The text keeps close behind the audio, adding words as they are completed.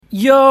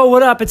Yo,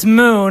 what up? It's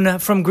Moon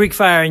from Greek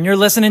Fire, and you're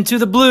listening to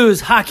the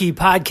Blues Hockey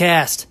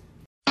Podcast.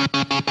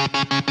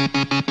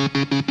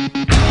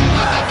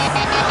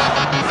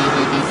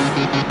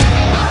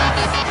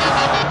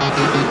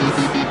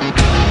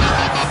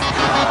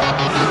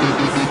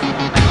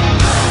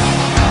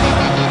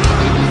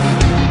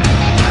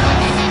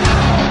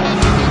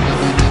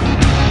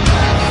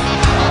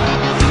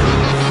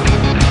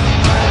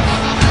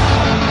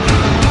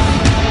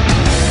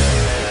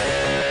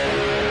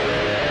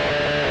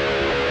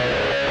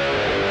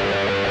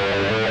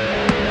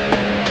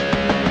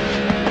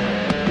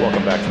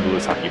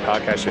 Hockey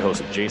Podcast. Your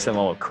host Jason,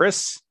 along with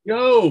Chris.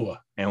 Yo,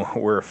 and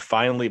we're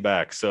finally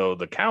back. So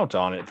the count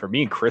on it for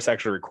me and Chris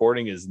actually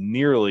recording is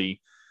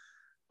nearly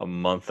a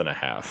month and a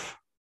half.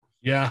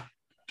 Yeah.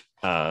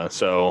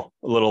 So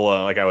a little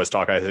like I was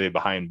talking, I say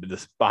behind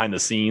the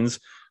scenes.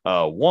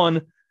 Me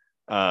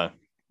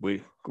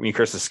and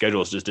Chris's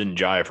schedules just didn't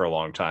jive for a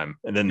long time,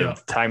 and then the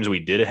times we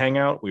did hang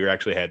out, we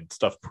actually had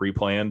stuff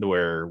pre-planned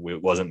where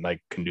it wasn't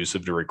like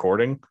conducive to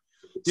recording.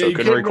 So you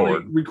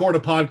couldn't record a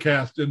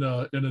podcast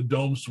in a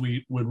dome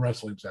suite when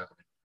wrestling's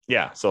happening.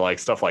 Yeah, so like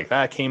stuff like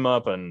that came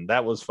up, and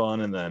that was fun.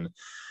 And then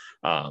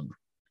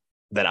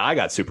I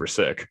got super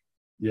sick.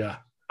 Yeah,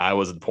 I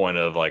was at the point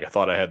of like I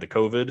thought I had the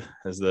COVID,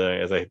 as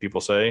I people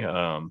say,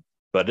 but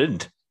I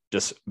didn't.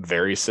 Just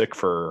very sick.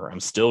 I'm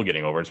still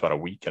getting over it. It's about a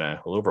little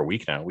over a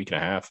week now, a week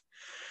and a half.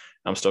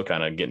 I'm still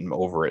kind of getting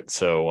over it.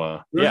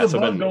 So there's a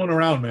bug going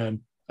around,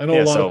 man. I know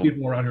a lot of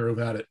people around here have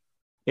had it.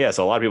 Yeah,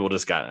 so a lot of people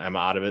I'm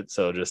out of it.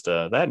 So just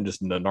that and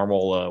just the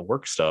normal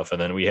work stuff.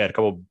 And then we had a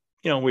couple,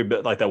 we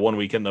like that one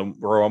weekend, the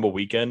Royal Rumble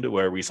weekend,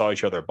 where we saw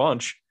each other a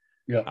bunch.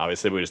 Yeah.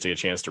 Obviously, we just took a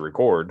chance to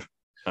record.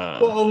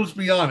 Well, let's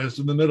be honest.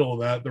 In the middle of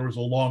that, there was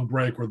a long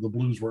break where the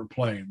Blues weren't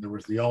playing. There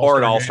was the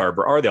All-Star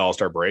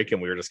break, and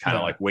we were just kind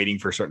of like waiting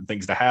for certain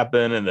things to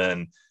happen. And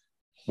then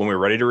when we were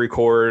ready to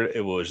record,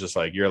 it was just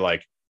like, you're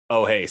like,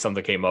 oh, hey,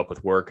 something came up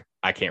with work.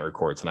 I can't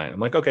record tonight. I'm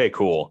like, okay,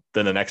 cool.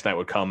 Then the next night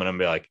would come and I'm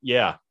be like,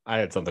 yeah, I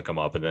had something come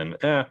up. And then,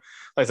 like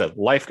I said,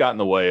 life got in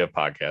the way of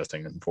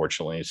podcasting,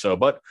 unfortunately. So,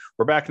 but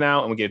we're back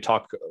now, and we get to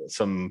talk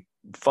some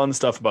fun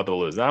stuff about the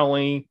Blues. Not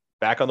only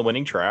back on the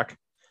winning track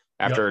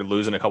after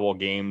losing a couple of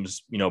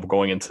games,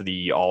 going into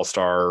the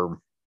All-Star,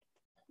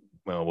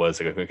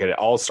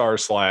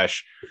 All-Star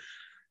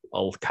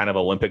 / kind of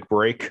Olympic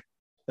break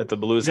that the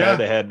Blues had.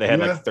 They had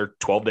like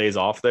 12 days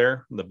off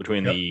there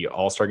between the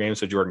All-Star games.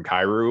 So Jordan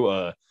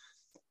Kyrou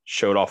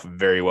showed off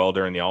very well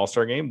during the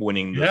All-Star game,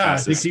 winning the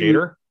fastest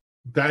skater.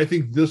 I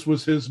think this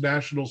was his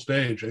national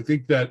stage. I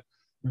think that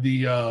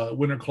the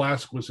Winter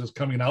Classic was his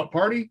coming out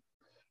party,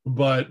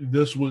 but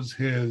this was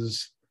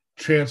his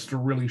chance to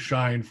really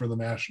shine for the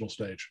national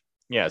stage.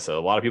 Yeah, so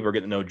a lot of people are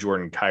getting to know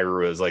Jordan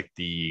Kyrou as like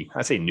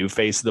I say new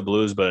face of the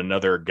Blues, but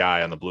another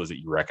guy on the Blues that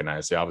you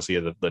recognize. So obviously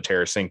the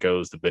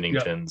Tarasenkos, the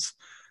Binningtons,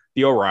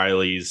 the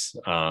O'Reillys,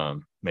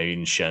 maybe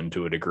even Shen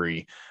to a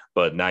degree.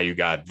 But now you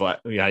got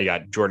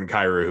Jordan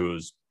Kyrou,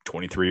 who's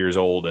 23 years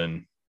old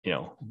and,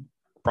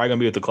 probably going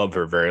to be with the club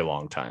for a very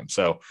long time.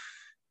 So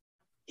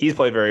he's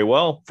played very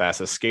well.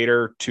 Fastest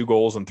skater, 2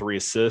 goals and 3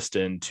 assists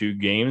in 2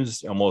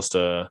 games, almost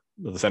the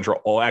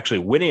Central actually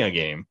winning a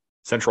game.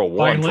 Central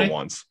won for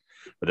once,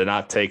 but did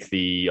not take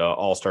the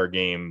All-Star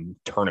game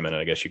tournament,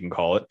 I guess you can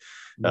call it,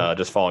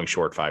 just falling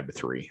short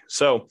 5-3.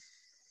 So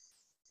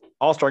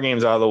All-Star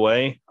games out of the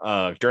way.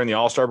 During the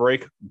All-Star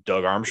break,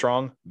 Doug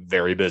Armstrong,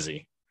 very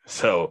busy.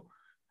 So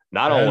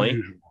not only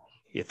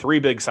 3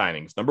 big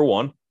signings. Number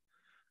one,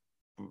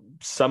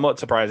 somewhat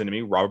surprising to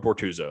me, Robert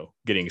Bortuzzo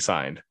getting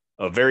signed.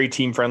 A very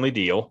team-friendly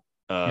deal.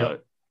 Like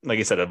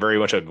I said, very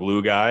much a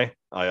glue guy.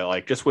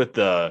 I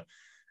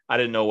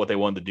didn't know what they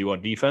wanted to do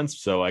on defense,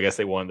 so I guess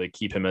they wanted to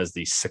keep him as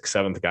the 6th,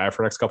 7th guy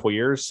for the next couple of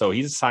years. So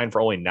he's signed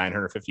for only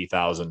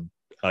 $950,000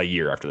 a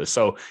year after this.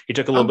 So he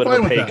took a little bit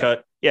of a pay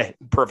cut. Yeah,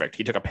 perfect.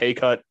 He took a pay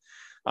cut.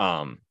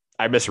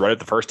 I misread it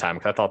the first time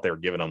because I thought they were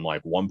giving him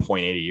like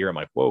 1.8 a year. I'm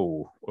like,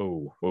 whoa,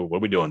 what are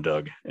we doing,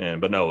 Doug?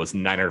 But no, it was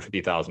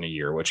 $950,000 a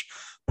year, which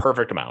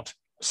perfect amount.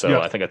 So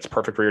I think it's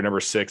perfect for your number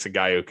 6, a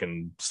guy who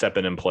can step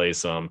in and play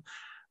some.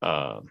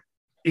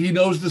 He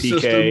knows the PK.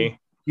 system.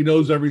 He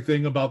knows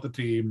everything about the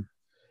team.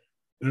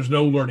 There's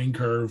no learning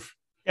curve.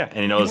 Yeah, and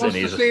he knows he wants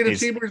to stay in a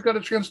team where he's got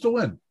a chance to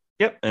win.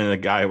 Yep, and the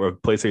guy where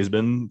place he's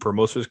been for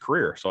most of his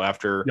career. So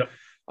after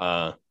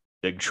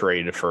big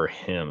trade for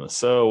him.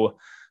 So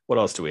what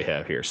else do we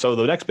have here? So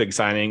the next big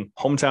signing,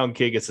 hometown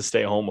kid gets to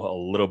stay home a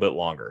little bit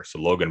longer. So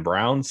Logan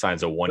Brown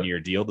signs a 1-year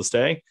deal to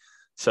stay.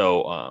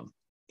 So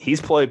he's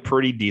played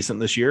pretty decent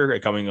this year,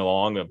 coming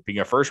along, being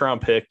a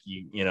first-round pick.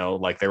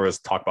 Like there was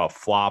talk about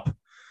flop.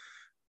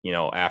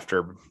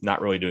 After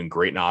not really doing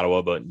great in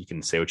Ottawa, but you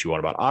can say what you want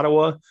about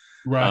Ottawa.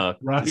 Right.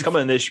 He's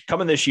coming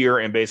this year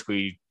and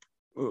basically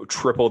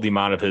tripled the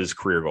amount of his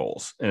career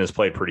goals and has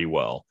played pretty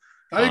well.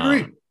 I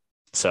agree.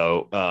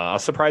 So I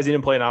was surprised he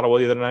didn't play in Ottawa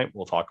the other night.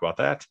 We'll talk about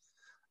that.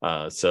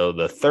 So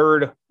the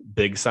third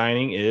big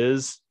signing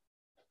is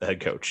the head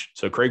coach.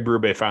 So Craig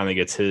Berube finally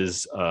gets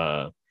his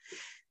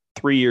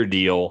 3-year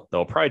deal.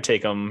 They'll probably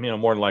take him,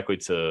 more than likely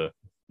to,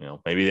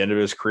 maybe the end of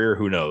his career.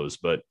 Who knows?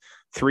 But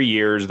 3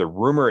 years. The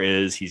rumor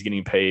is he's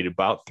getting paid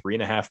about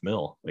 $3.5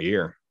 million a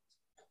year.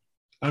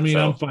 I mean,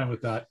 I'm fine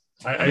with that.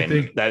 I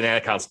think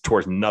that counts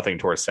towards nothing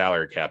towards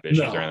salary cap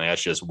issues or anything.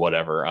 That's just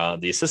whatever.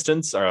 The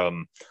assistants are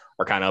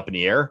kind of up in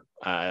the air.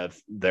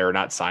 They're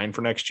not signed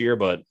for next year,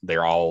 but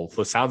they're all.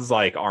 It sounds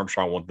like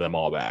Armstrong wanted them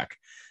all back.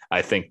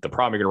 I think the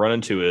problem you're going to run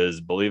into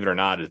is, believe it or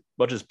not, as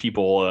much as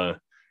people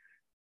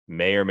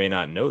may or may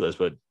not know this,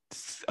 but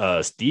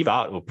Steve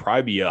Ott will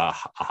probably be a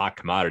hot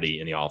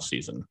commodity in the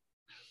offseason.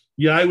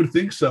 Yeah, I would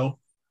think so.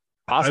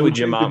 Possibly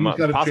Jim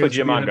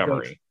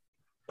Montgomery.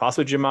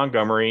 Possibly Jim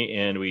Montgomery,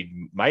 and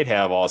we might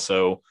have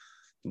also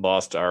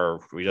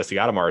we just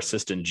got him, our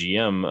assistant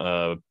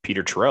GM,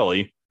 Peter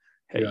Torelli,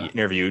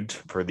 interviewed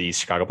for the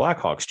Chicago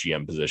Blackhawks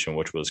GM position,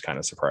 which was kind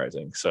of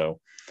surprising. So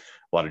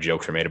a lot of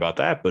jokes are made about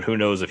that, but who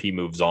knows if he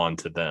moves on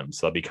to them.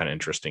 So that'd be kind of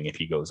interesting if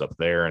he goes up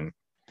there and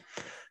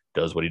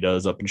does what he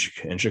does up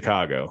in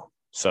Chicago.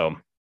 So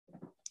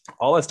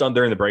all that's done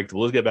during the break. The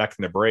Blues get back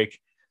from the break.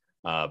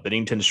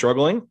 Binnington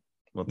struggling.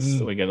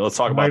 Let's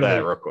talk about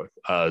that real quick.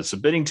 So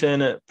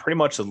Binnington pretty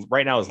much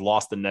right now has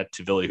lost the net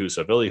to Ville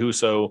Husso. Ville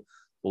Husso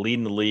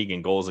leading the league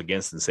in goals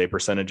against and save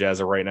percentage as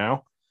of right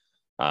now.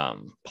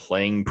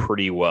 Playing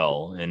pretty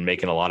well and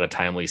making a lot of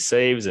timely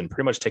saves and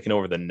pretty much taking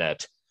over the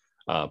net.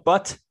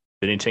 But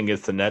Binnington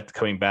gets the net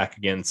coming back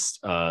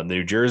against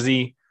New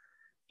Jersey,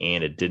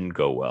 and it didn't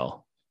go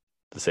well,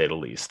 to say the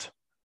least.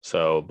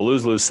 So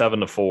Blues lose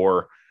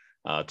 7-4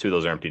 to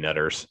those empty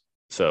netters.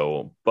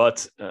 So,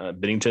 but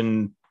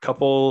Binnington,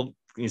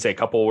 you say a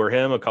couple were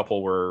him, a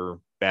couple were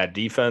bad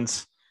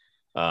defense.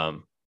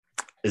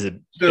 Is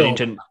it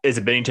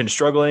Binnington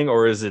struggling,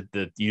 or is it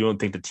that you don't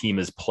think the team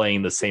is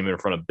playing the same in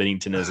front of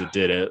Binnington as it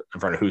did in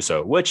front of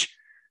Husso? Which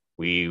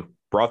we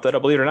brought that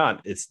up, believe it or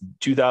not. It's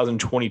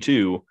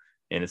 2022,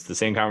 and it's the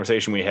same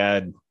conversation we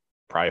had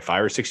probably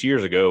 5 or 6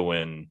 years ago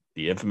when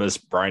the infamous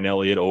Brian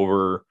Elliott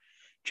over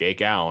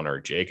Jake Allen,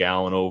 or Jake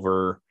Allen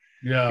over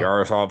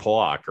Yaroslav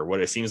Halak, or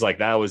what it seems like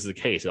that was the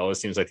case. It always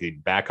seems like the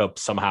backup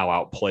somehow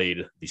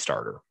outplayed the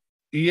starter.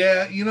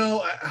 Yeah,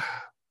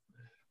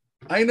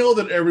 I know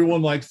that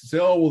everyone likes to say,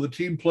 oh, well, the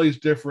team plays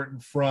different in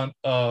front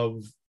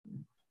of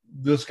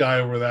this guy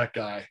over that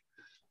guy.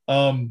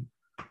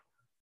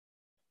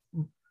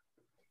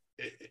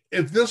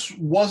 If this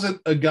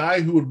wasn't a guy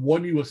who had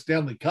won you a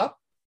Stanley Cup,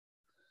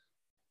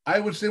 I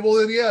would say, well,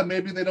 then, yeah,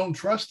 maybe they don't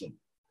trust him.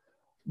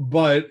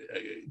 But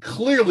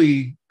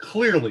clearly,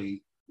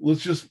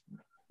 let's just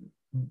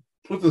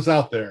put this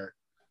out there.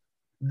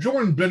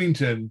 Jordan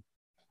Binnington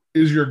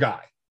is your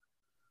guy.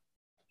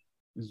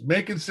 He's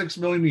making $6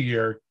 million a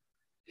year.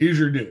 He's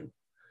your dude.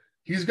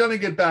 He's going to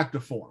get back to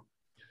form.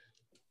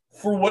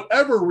 For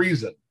whatever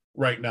reason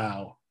right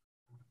now,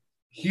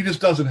 he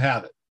just doesn't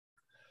have it.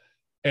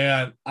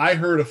 And I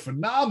heard a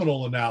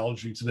phenomenal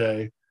analogy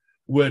today,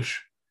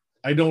 which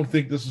I don't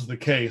think this is the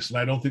case, and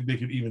I don't think they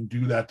could even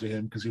do that to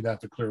him because he'd have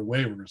to clear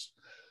waivers.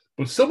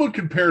 But someone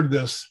compared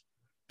this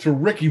to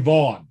Ricky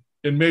Vaughn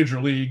in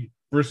Major League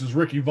versus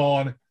Ricky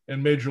Vaughn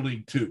in Major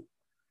League 2,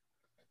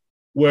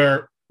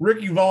 where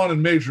Ricky Vaughn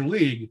in Major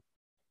League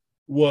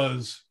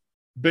was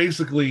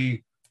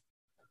basically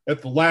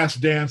at the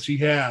last dance he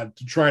had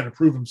to try to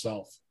prove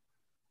himself,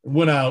 and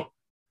went out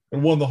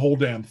and won the whole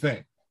damn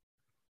thing.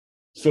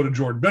 So did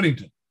Jordan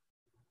Binnington.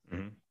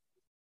 Mm-hmm.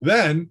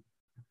 Then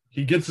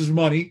he gets his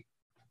money.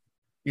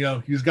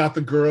 He's got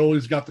the girl,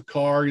 he's got the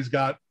car, he's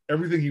got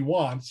everything he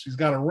wants. He's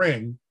got a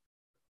ring.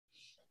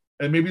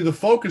 And maybe the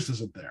focus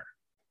isn't there.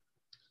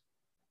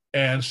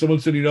 And someone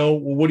said, well,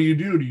 what do?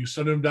 Do you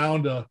send him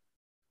down to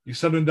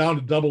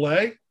Double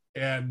A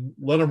and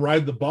let him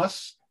ride the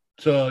bus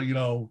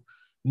to,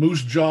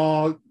 Moose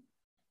Jaw,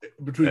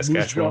 between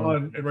Moose Jaw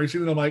and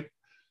Racine? And I'm like,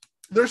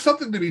 there's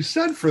something to be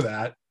said for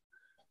that.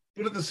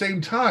 But at the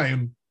same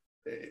time,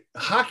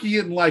 hockey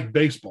isn't like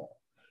baseball.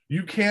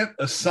 You can't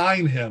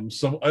assign him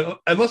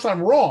unless I'm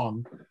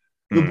wrong.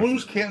 The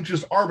Blues can't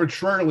just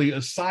arbitrarily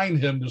assign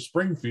him to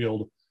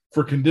Springfield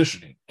for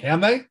conditioning,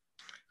 can they?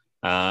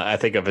 I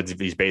think if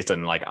he's based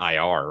on like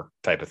IR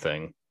type of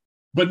thing,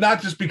 but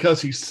not just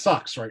because he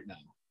sucks right now.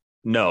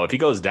 No, if he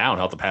goes down,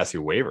 he'll have to pass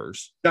through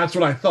waivers. That's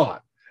what I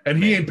thought,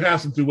 and he ain't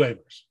passing through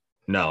waivers.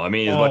 No, I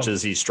mean, as much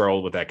as he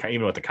struggled with that,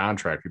 even with the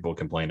contract, people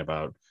complain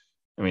about.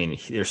 I mean,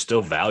 there's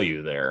still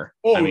value there.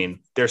 Oh, I mean,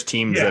 there's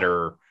teams that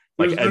are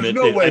like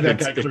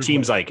there's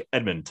teams like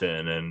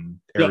Edmonton and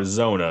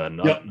Arizona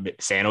and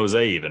San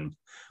Jose, even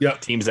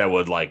teams that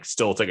would like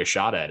still take a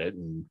shot at it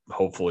and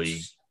hopefully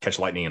catch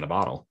lightning in a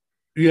bottle.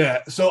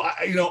 Yeah. So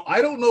I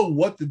don't know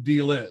what the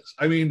deal is.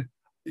 I mean,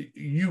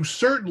 you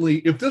certainly,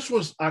 if this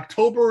was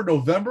October or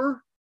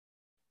November,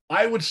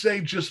 I would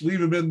say just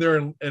leave him in there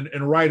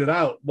and ride it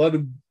out. Let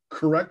him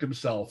correct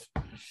himself.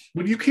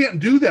 But you can't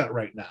do that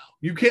right now.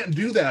 You can't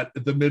do that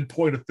at the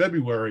midpoint of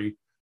February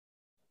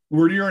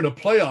where you're in a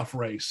playoff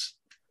race.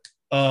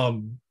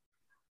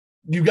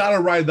 You got to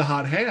ride the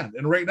hot hand.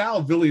 And right now,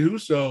 Ville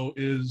Husso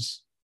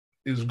is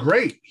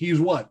great.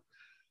 He's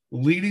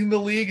leading the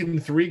league in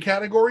 3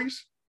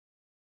 categories?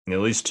 At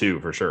least 2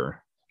 for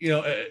sure.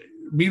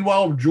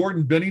 Meanwhile,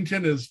 Jordan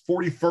Binnington is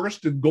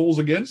 41st in goals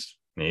against.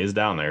 And he is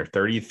down there,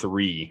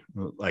 33,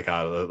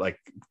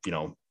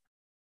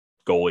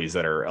 goalies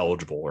that are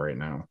eligible right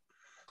now.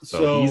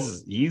 So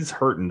he's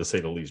hurting to say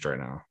the least right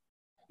now.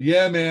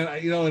 Yeah, man.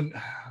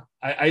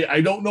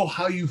 I don't know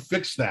how you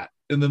fix that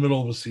in the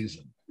middle of a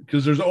season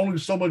because there's only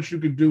so much you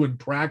can do in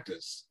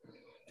practice.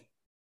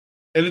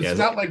 And it's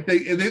not like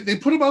they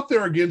put him out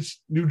there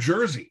against New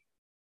Jersey,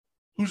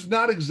 who's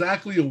not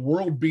exactly a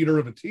world beater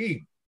of a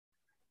team.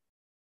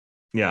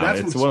 Yeah,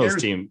 it's one of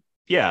those teams.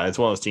 Yeah, it's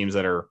one of those teams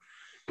that are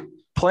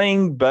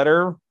playing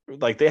better.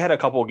 Like they had a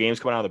couple of games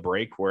coming out of the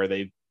break where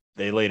they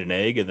laid an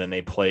egg and then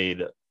they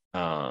played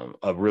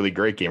a really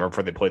great game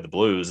before they played the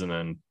Blues and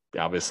then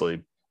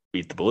obviously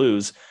beat the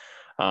Blues.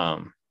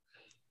 So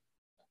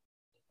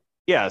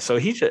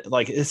he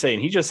just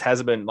he just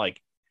hasn't been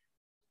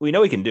we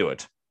know he can do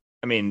it.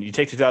 I mean, you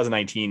take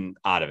 2019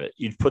 out of it.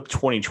 You'd put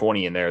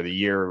 2020 in there, the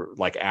year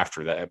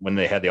after that when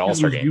they had the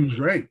All-Star game. He was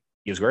great.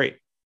 He was great.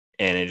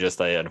 And it just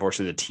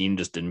unfortunately the team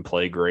just didn't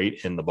play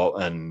great in the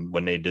and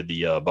when they did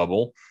the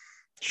bubble,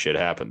 shit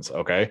happens.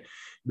 Okay.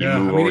 You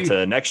move over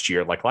to next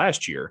year, like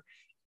last year,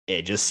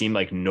 it just seemed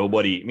like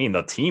nobody. I mean,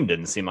 the team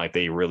didn't seem like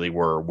they really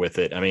were with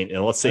it. I mean,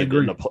 and let's say in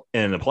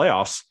the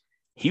playoffs,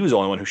 he was the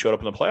only one who showed up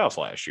in the playoffs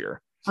last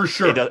year. For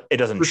sure, it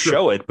doesn't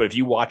show it, but if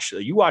you watch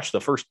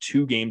the first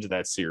two games of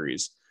that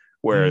series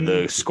where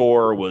the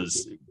score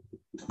was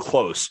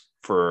close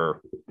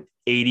for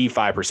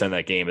 85% of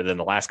that game, and then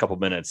the last couple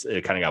minutes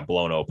it kind of got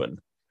blown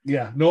open.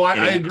 Yeah, no,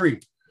 I agree.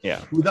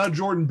 Yeah, without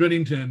Jordan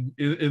Binnington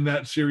in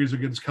that series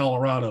against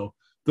Colorado,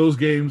 those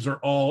games are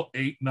all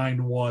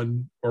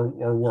 8-9-1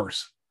 or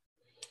worse.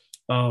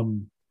 Yeah,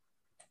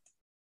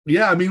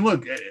 I mean,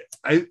 look,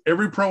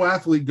 every pro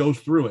athlete goes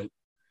through it.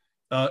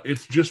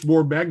 It's just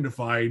more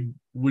magnified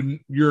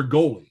when you're a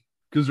goalie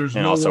because there's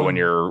and also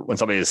when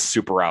somebody is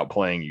super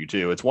outplaying you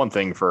too. It's one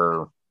thing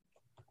for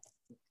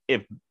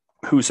if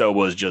Husso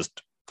was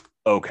just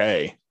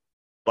okay,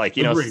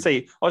 let's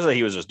say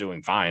he was just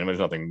doing fine. I mean, there's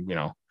nothing,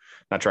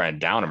 not trying to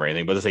down him or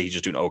anything, but let's say he's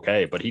just doing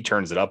okay, but he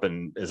turns it up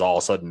and is all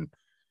of a sudden.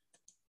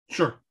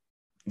 Sure.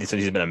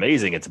 Since he's been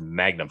amazing, it's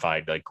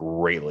magnified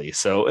greatly.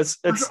 So it's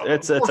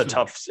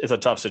a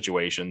tough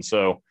situation.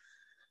 So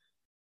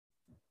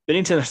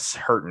Binnington's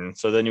hurting.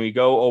 So then we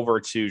go over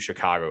to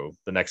Chicago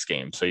the next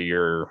game. So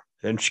you're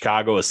in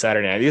Chicago is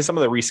Saturday night. These are some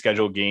of the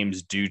rescheduled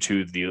games due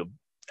to the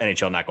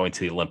NHL not going to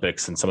the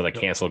Olympics and some of the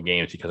canceled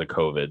games because of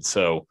COVID.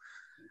 So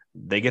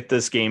they get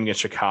this game against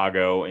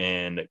Chicago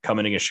and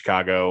coming against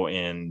Chicago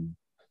and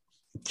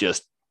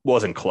just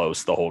wasn't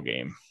close the whole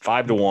game.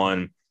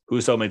 5-1.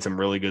 Husso made some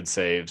really good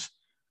saves.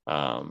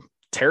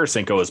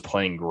 Tarasenko is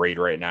playing great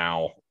right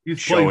now.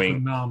 He's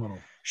playing phenomenal.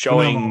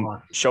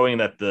 Showing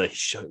that the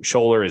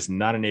shoulder is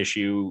not an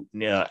issue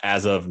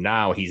as of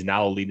now. He's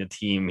now leading the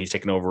team. He's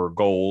taken over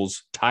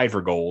goals, tied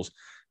for goals,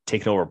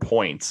 taken over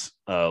points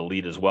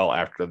lead as well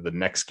after the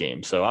next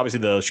game. So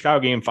obviously the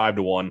Chicago game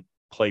 5-1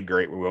 played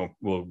great.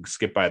 We'll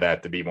skip by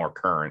that to be more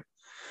current.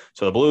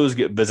 So the Blues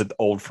visit the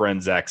old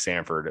friend Zach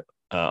Sanford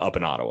up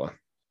in Ottawa.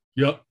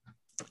 Yep.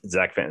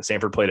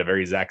 Sanford played a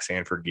very Zach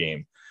Sanford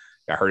game.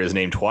 I heard his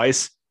name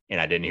twice,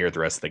 and I didn't hear it the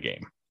rest of the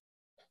game.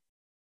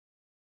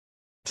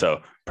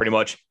 So pretty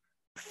much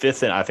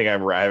fifth, and I think I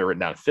have it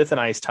written down, fifth in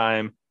ice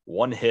time,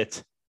 one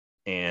hit,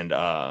 and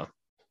one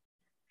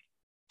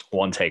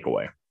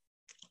takeaway.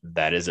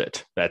 That is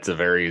it. That's a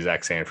very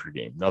Zach Sanford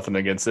game. Nothing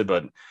against it,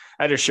 but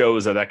that just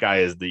shows that guy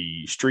is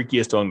the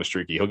streakiest among the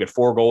streaky. He'll get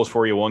 4 goals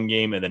for you one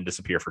game and then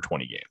disappear for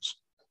 20 games.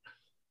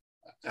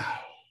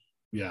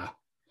 Yeah.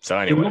 So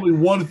anyway,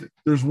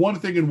 there's one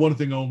thing and one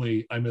thing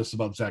only I miss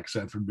about Zach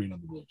Sanford being on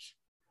the Blues,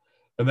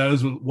 and that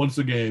is once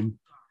a game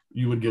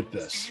you would get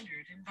this.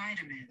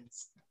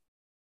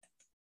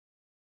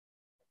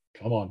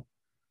 Come on.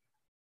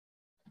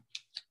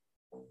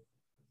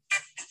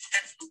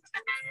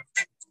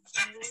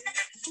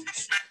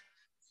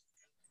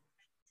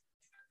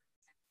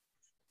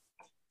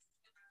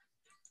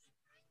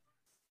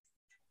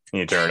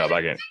 You turn it up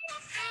again.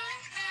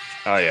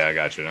 Oh yeah, I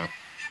got you now.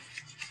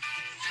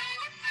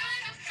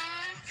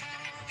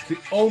 The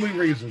only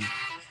reason.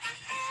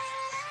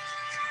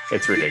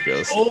 It's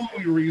ridiculous.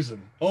 Only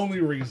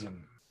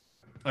reason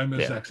I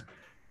miss X.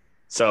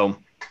 So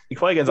you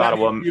play against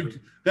Ottawa.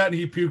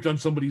 He puked on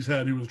somebody's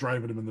head who was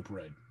driving him in the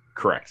parade.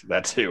 Correct.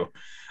 That too.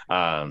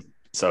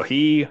 So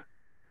he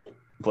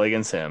played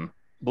against him.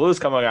 Blues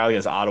coming out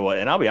against Ottawa,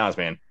 and I'll be honest,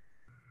 man,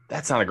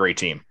 that's not a great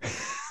team.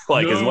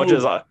 As much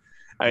as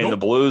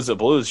the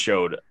Blues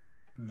showed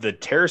the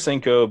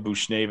Tarasenko,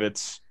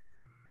 Bushnevitz,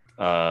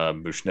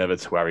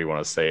 whoever you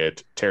want to say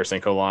it,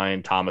 Tarasenko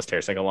line, Thomas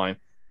Tarasenko line.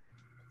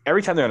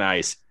 Every time they're on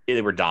ice,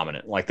 they were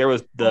dominant.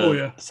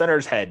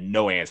 Senators had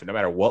no answer. No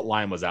matter what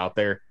line was out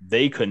there,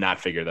 they could not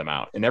figure them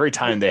out. And every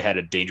time they had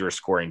a dangerous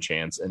scoring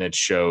chance, and it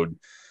showed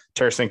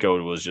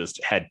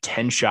Tarasenko had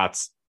 10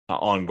 shots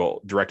on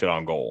goal, directed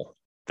on goal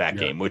that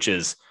game, which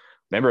is,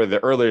 remember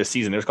the earlier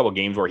season, there's a couple of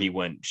games where he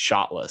went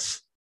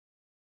shotless.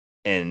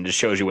 And it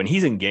shows you when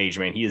he's engaged,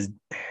 man,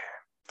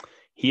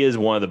 he is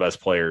one of the best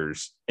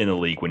players in the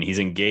league when he's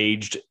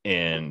engaged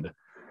and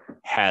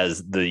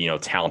has the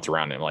talent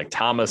around him. Like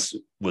Thomas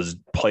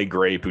played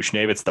great.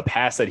 Buchnevich, the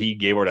pass that he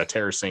gave over to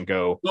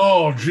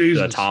Tarasenko,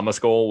 Jesus, the Thomas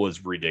goal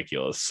was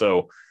ridiculous.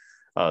 So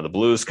the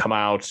Blues come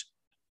out,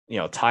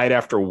 tied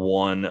after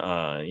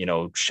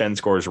one. Shen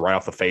scores right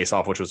off the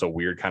faceoff, which was a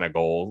weird kind of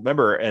goal.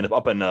 Remember, and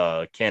up in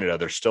Canada,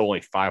 there's still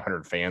only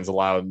 500 fans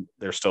allowed.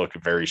 They're still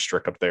very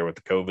strict up there with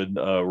the COVID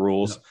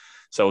rules. Yeah.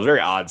 So it was very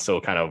odd, still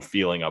kind of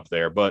feeling up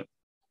there. But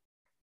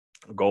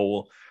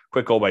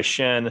quick goal by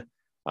Shen.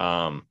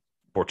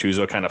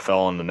 Bortuzzo kind of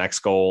fell on the next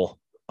goal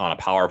on a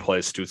power play.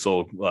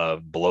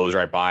 Stützle blows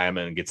right by him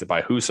and gets it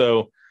by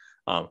Husso.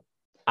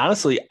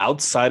 Honestly,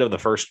 outside of the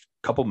first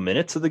couple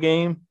minutes of the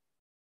game,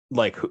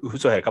 like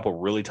Husso had a couple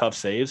really tough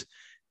saves.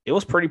 It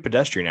was pretty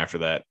pedestrian after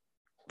that.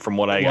 From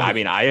what I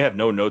have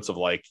no notes of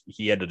like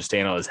he had to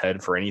stand on his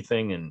head for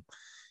anything, and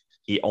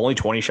he only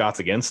 20 shots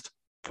against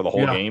for the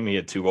whole game. He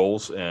had 2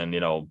 goals, and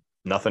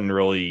nothing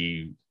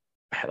really.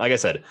 Like I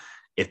said,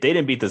 if they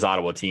didn't beat this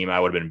Ottawa team, I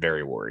would have been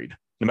very worried,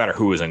 no matter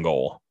who was in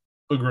goal.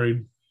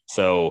 Agreed.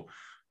 So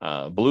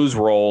Blues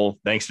roll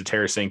thanks to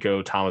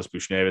Tarasenko, Thomas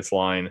Buchnevich's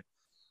line.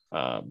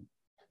 Tarasenko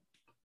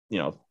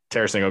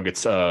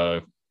gets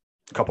a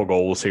couple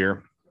goals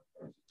here.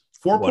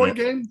 4-point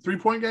game?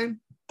 3-point game?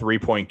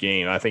 3-point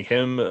game. I think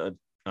him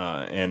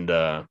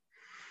and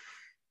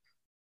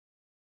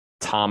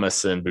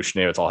Thomas and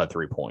Buchnevich all had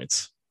 3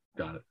 points.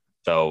 Got it.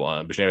 So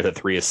Buchnevich had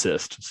 3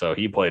 assists. So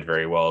he played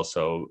very well.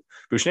 So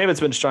Buchnevich's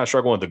been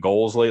struggling with the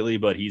goals lately,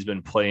 but he's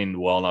been playing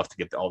well enough to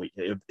get all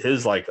his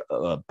just like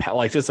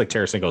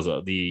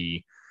Tarasenko's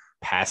the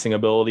passing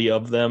ability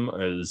of them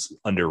is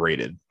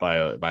underrated by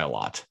a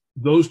lot.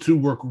 Those two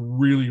work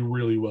really,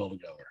 really well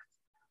together.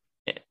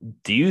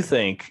 Do you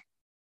think?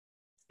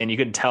 And you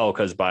can tell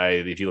because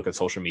if you look at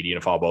social media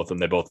and follow both of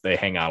them, they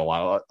hang out a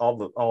lot.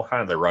 All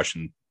kind of the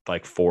Russian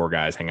 4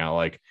 guys hang out.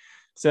 Like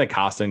it's like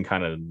Kostin,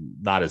 kind of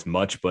not as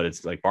much, but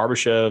it's like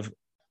Barbashev,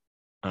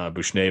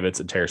 Buchnevich,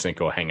 and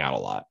Tarasenko hang out a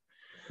lot.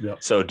 Yeah.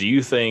 So do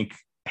you think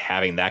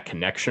having that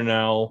connection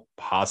now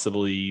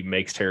possibly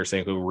makes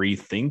Tarasenko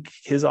rethink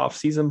his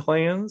offseason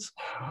plans?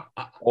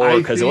 Or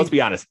because let's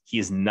be honest,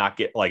 he's not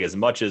as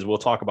much as we'll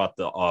talk about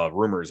the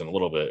rumors in a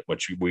little bit,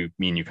 which me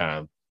and you kind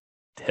of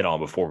hit on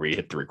before we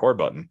hit the record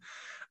button.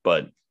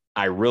 But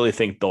I really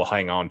think they'll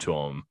hang on to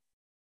him,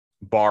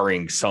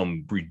 barring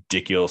some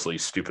ridiculously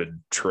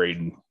stupid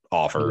trade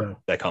offer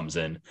that comes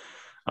in.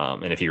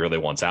 And if he really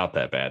wants out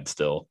that bad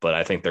still, but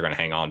I think they're going to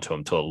hang on to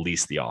him till at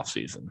least the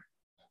offseason.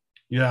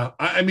 Yeah.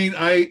 I mean,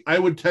 I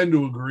would tend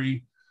to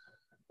agree.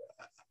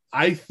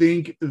 I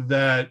think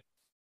that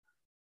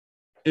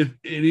if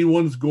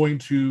anyone's going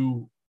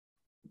to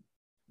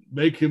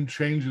make him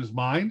change his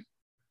mind,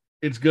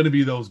 it's going to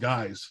be those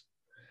guys.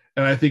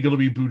 And I think it'll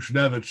be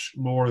Buchnevich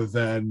more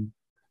than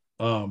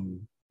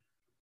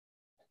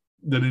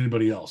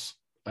anybody else.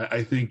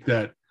 I think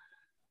that,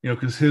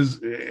 because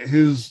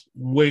his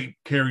weight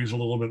carries a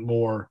little bit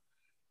more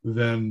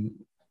than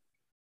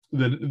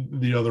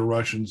the other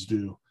Russians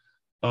do.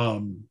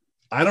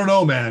 I don't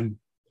know, man.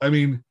 I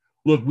mean,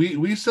 look,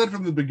 we said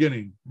from the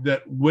beginning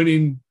that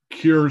winning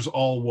cures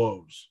all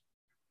woes.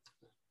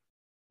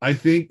 I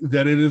think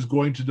that it is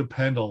going to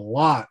depend a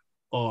lot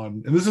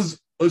on, and this is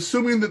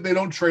assuming that they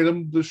don't trade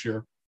him this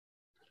year.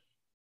 I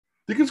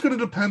think it's going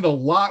to depend a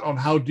lot on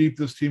how deep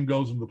this team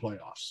goes in the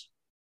playoffs.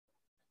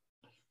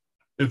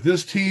 If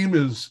this team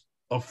is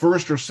a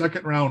first or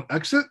second round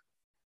exit,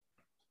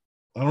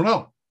 I don't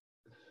know.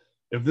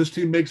 If this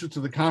team makes it to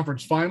the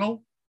conference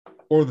final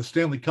or the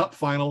Stanley Cup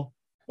final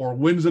or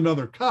wins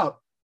another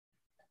cup,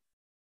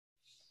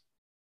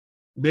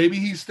 maybe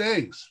he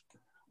stays.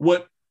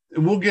 And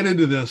we'll get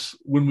into this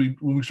when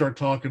we start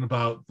talking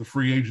about the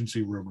free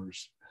agency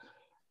rumors.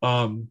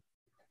 But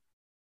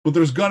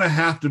there's going to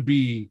have to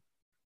be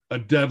a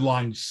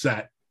deadline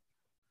set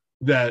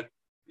that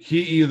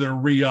he either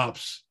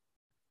re-ups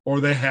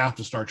or they have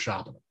to start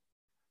shopping him.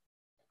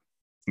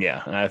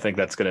 Yeah, and I think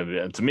that's going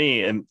to be, to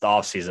me, in the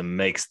offseason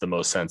makes the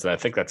most sense. And I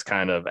think that's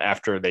kind of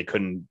after they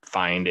couldn't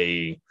find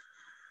a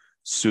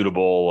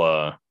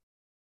suitable,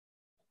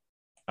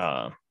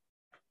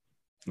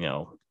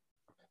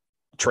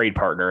 trade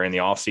partner in the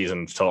offseason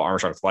until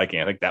Armstrong's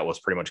liking. I think that was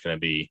pretty much going to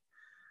be,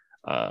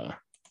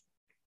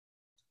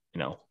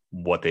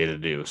 what they had to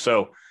do.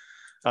 So,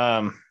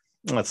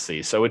 let's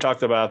see. So we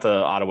talked about the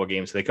Ottawa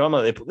games.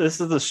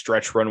 This is the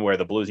stretch run where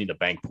the Blues need to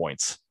bank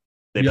points.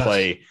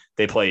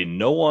 They play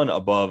no one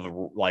above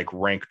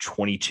rank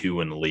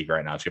 22 in the league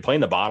right now. So you're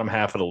playing the bottom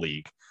half of the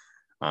league.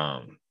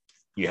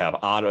 You have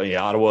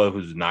Ottawa,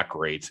 who's not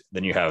great.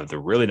 Then you have the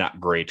really not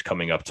great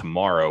coming up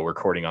tomorrow,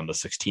 recording on the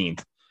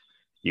 16th.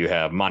 You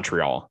have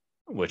Montreal,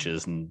 which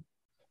is they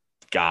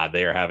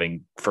are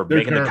having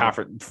making the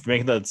conference,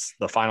 making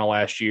the final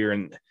last year,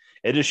 and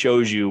it just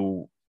shows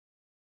you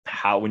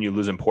how when you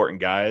lose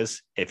important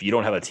guys, if you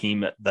don't have a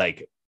team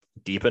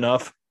deep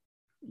enough,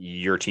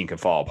 your team can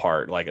fall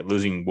apart. Like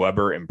losing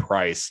Weber and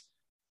Price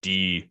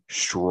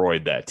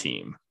destroyed that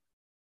team.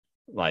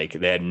 Like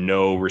they had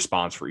no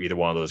response for either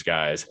one of those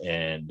guys.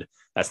 And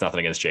that's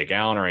nothing against Jake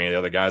Allen or any of the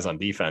other guys on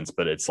defense,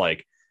 but it's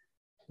like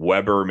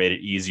Weber made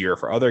it easier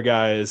for other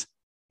guys.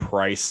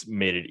 Price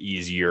made it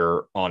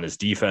easier on his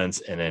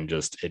defense, and then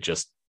it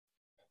just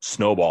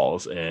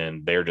snowballs,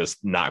 and they're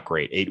just not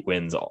great. 8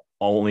 wins,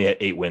 only at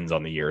 8 wins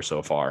on the year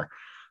so far.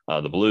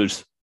 The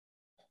Blues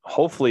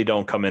hopefully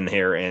don't come in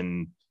here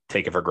and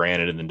take it for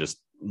granted and then just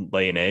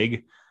lay an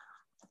egg.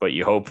 But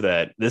you hope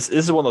that this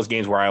is one of those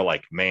games where I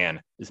like,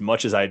 man, as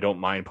much as I don't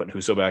mind putting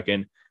Husso back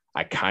in,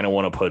 I kind of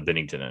want to put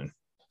Binnington in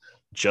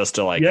just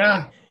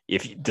to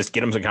if you just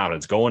get him some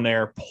confidence, go in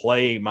there,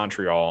 play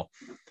Montreal,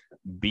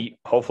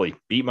 hopefully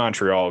beat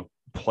Montreal,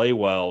 play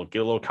well, get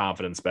a little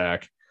confidence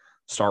back,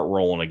 start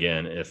rolling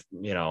again.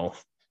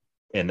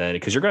 And then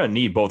because you're going to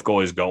need both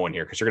goalies going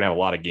here because you're going to have a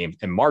lot of games.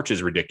 And March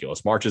is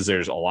ridiculous.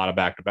 There's a lot of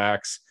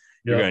back-to-backs.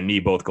 You're going to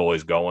need both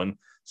goalies going.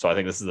 So I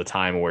think this is the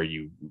time where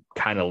you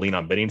kind of lean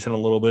on Binnington a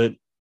little bit.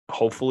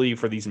 Hopefully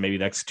for these maybe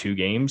next 2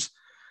 games,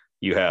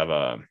 you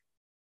have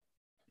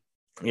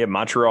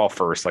Montreal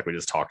first, like we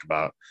just talked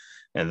about.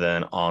 And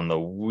then on the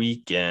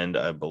weekend,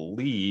 I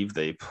believe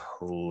they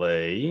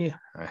play.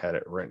 I had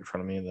it right in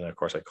front of me. And then, of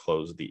course, I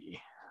closed the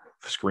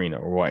screen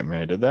over white.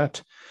 I did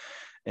that.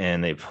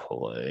 And they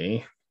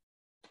play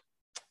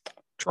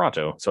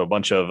Toronto. So a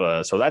bunch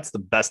of so that's the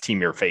best team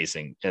you're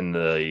facing in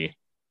the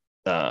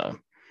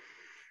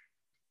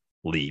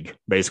league,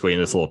 basically in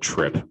this little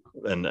trip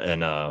in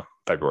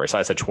February. So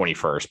I said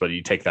 21st, but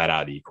you take that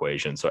out of the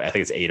equation. So I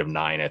think it's 8 of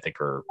 9, I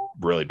think, are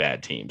really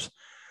bad teams.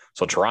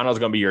 So Toronto's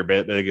going to be your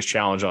biggest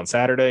challenge on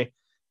Saturday.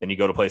 Then you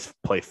go to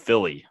play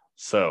Philly.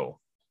 So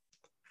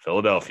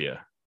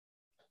Philadelphia.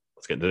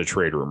 Let's get into the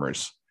trade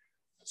rumors.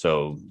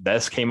 So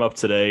this came up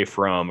today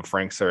from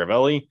Frank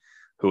Saravelli,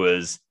 who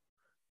is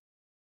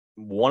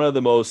one of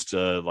the most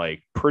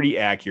pretty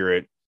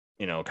accurate,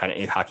 kind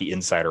of hockey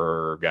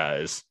insider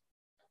guys.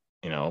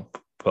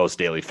 Post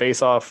Daily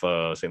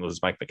Faceoff. St. Louis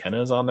Mike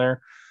McKenna is on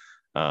there.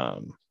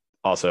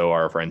 Also,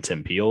 our friend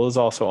Tim Peel is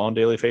also on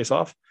Daily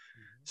Faceoff.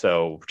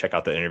 So check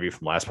out the interview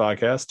from last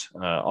podcast.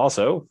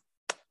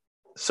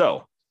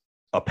 So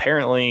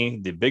apparently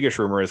the biggest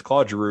rumor is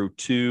Claude Giroux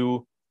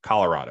to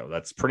Colorado.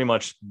 That's pretty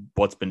much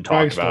what's been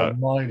talked about.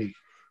 Almighty.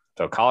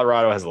 So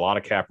Colorado has a lot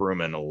of cap room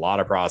and a lot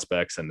of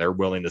prospects, and they're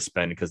willing to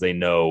spend because they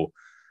know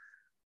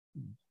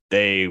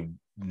they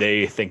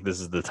think this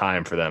is the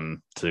time for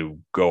them to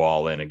go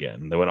all in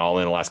again. They went all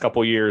in the last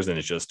couple of years, and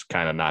it's just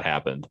kind of not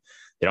happened.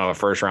 They don't have a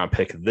first-round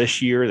pick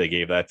this year. They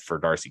gave that for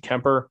Darcy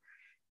Kemper.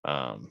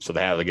 So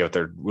they have to give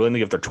willing to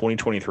give their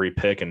 2023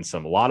 pick and a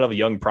lot of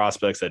young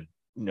prospects that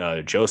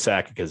Joe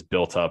Sakic has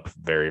built up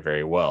very,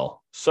 very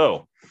well.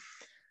 So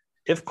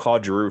if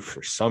Claude Giroux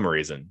for some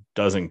reason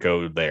doesn't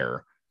go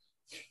there,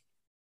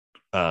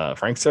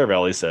 Frank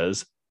Saravelli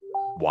says,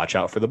 watch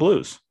out for the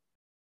Blues,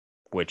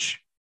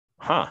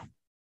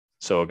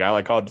 So a guy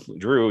like Claude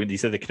Giroux, he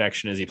said the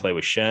connection is he played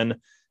with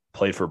Shen,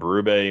 played for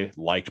Berube,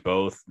 liked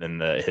both.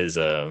 And he's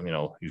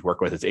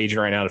working with his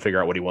agent right now to figure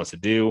out what he wants to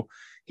do.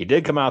 He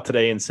did come out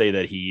today and say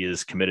that he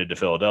is committed to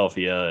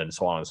Philadelphia and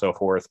so on and so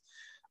forth.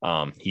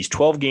 He's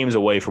 12 games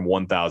away from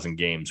 1,000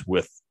 games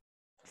with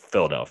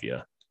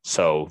Philadelphia.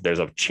 So there's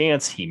a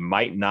chance he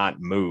might not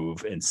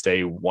move and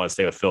want to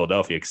stay with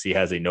Philadelphia because he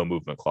has a no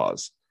movement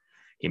clause.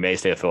 He may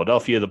stay at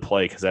Philadelphia to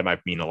play because that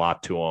might mean a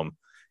lot to him.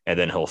 And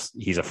then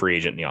he's a free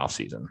agent in the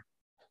offseason.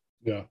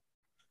 Yeah.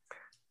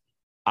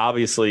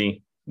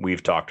 Obviously,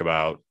 we've talked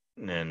about,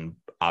 and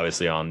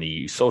obviously on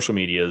the social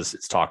medias,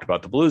 it's talked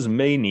about the Blues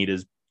may need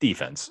his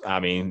defense. I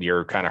mean,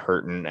 you're kind of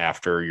hurting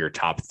after your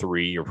top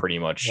 3. You're pretty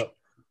much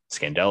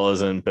Scandella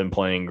hasn't been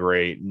playing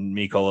great.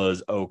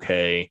 Mikola's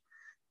okay.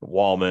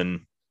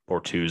 Wallman,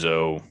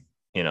 Bortuzzo,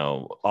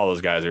 all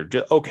those guys are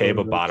just okay,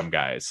 but bottom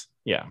guys.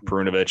 Yeah.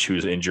 Perunovich,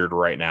 who's injured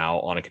right now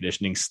on a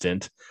conditioning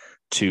stint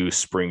to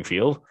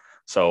Springfield.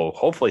 So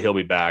hopefully he'll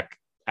be back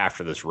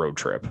after this road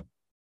trip.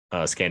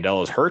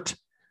 Scandella's hurt.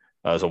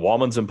 So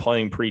Wallman's been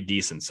playing pretty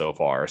decent so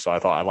far. So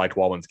I liked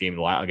Wallman's game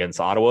against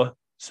Ottawa.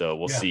 So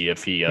we'll see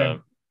if he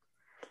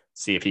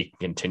can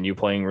continue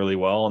playing really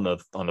well on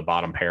the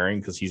bottom pairing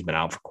because he's been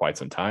out for quite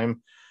some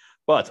time.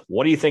 But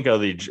what do you think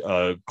of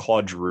the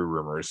Claude Giroux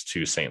rumors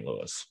to St.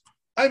 Louis?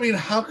 I mean,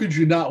 how could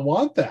you not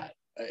want that?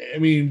 I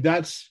mean,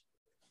 that's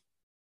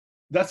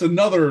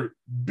another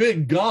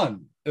big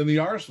gun in the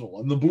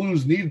arsenal, and the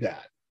Blues need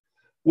that.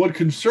 What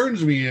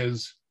concerns me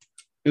is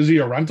he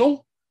a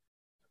rental?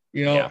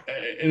 And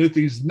if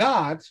he's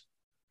not,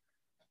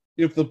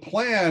 if the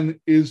plan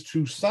is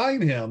to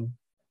sign him,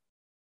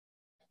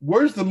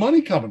 where's the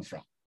money coming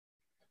from?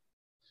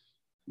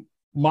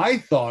 My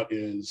thought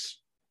is,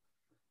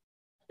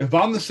 if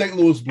I'm the St.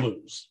 Louis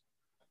Blues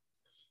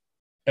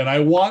and I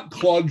want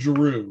Claude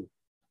Giroux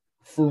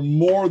for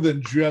more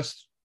than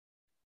just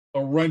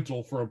a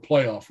rental for a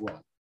playoff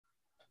run,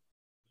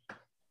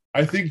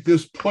 I think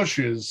this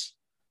pushes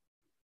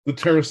the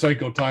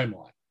Tarasenko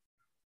timeline.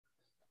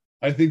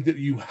 I think that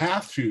you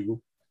have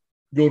to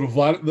go to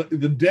Vlad.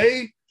 The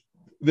day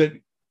that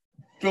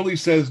Philly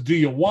says, do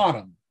you want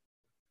him?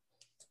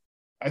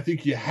 I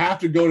think you have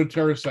to go to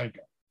Tarasenko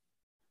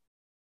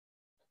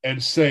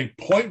and say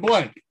point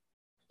blank,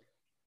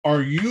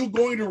 Are you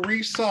going to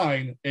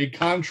re-sign a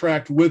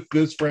contract with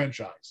this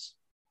franchise?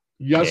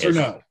 Yes or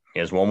no? He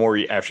has one more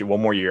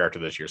year after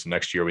this year. So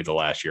next year will be the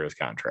last year of his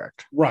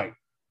contract. Right.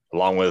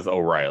 Along with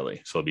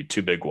O'Reilly. So it'll be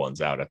two big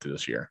ones out after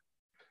this year.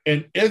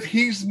 And if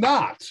he's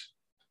not,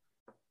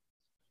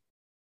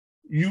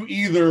 you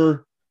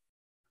either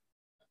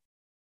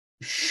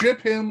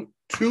ship him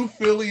to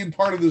Philly in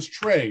part of this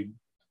trade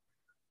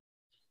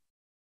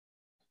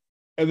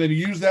and then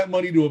use that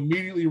money to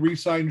immediately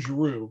re-sign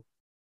Giroux,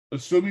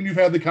 assuming you've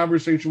had the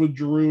conversation with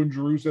Giroux and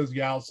Giroux says,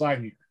 yeah, I'll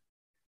sign you.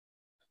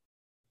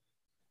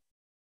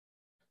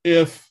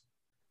 If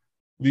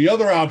the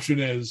other option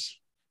is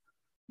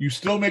you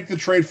still make the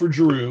trade for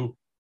Giroux,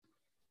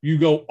 you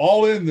go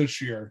all in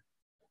this year,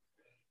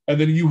 and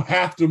then you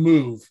have to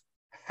move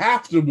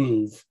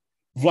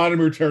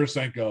Vladimir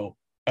Tarasenko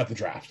at the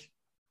draft.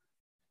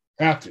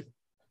 Have to.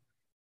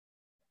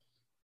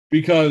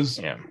 Because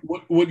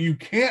what you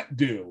can't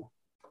do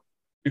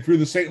if you're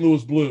the St.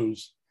 Louis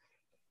Blues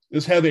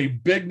is have a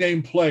big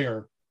name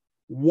player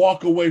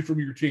walk away from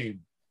your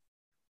team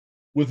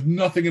with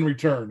nothing in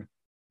return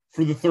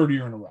for the third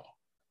year in a row.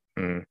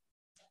 Mm.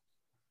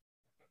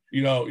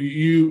 You know,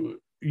 you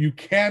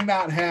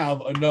cannot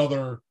have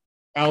another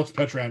Alex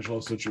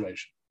Pietrangelo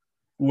situation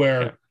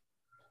where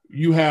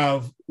you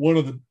have one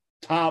of the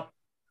top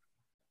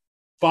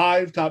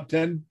 5, top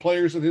 10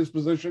 players at his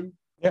position.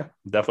 Yeah,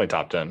 definitely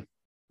top 10.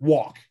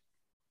 Walk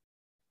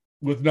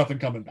with nothing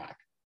coming back.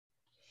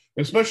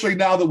 Especially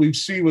now that we've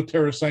seen with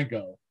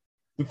Tarasenko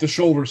that the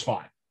shoulder's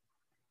fine.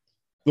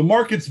 The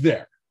market's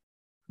there.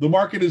 The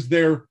market is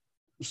there.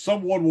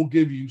 Someone will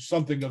give you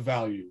something of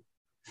value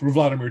for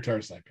Vladimir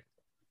Tarasenko.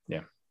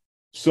 Yeah.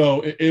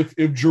 So if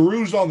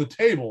Giroux's on the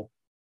table,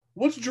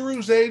 what's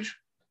Giroux's age?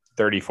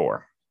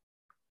 34.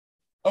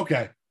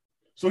 Okay.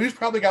 So he's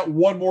probably got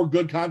one more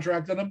good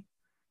contract in him.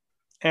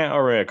 Yeah,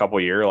 or a couple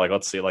of years. Like,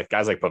 let's see, like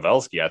guys like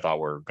Pavelski, I thought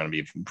were going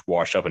to be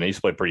washed up, and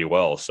he's played pretty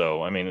well.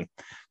 So, I mean,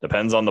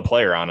 depends on the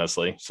player,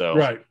 honestly. So,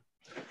 right.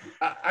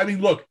 I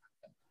mean, look,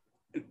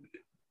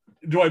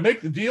 do I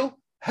make the deal?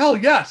 Hell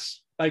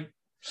yes. Like,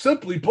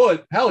 simply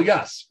put, hell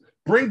yes.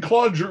 Bring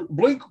Claude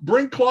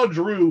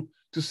Giroux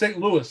to St.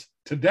 Louis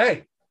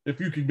today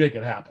if you can make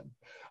it happen.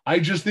 I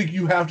just think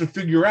you have to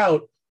figure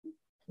out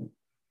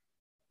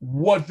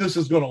what this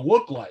is going to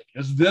look like.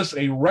 Is this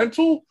a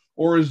rental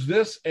or is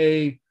this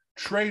a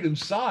trade and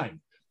sign?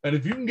 And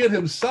if you can get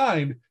him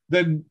signed,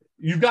 then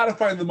you've got to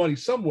find the money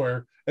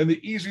somewhere. And the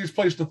easiest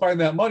place to find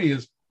that money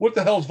is, what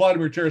the hell is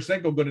Vladimir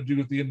Tarasenko going to do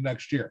at the end of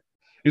next year?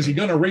 Is he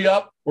going to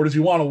re-up or does he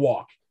want to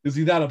walk? Is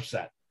he that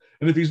upset?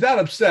 And if he's that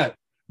upset,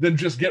 then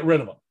just get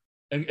rid of him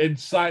and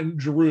sign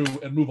Giroux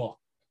and move on.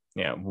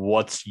 Yeah.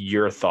 What's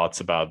your thoughts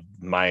about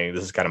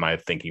this is kind of my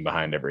thinking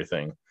behind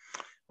everything.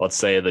 Let's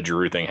say the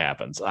Giroux thing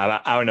happens. I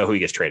don't know who he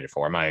gets traded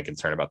for. I'm not even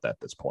concerned about that at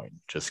this point,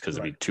 just because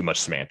it'd be too much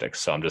semantics.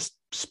 So I'm just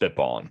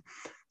spitballing.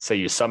 Say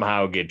you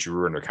somehow get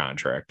Giroux under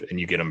contract and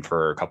you get him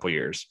for a couple of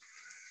years.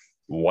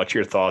 What's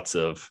your thoughts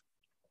of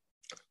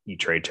you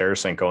trade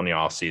Tarasenko in the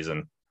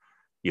offseason,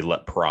 you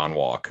let Perron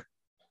walk,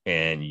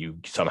 and you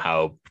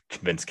somehow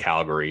convince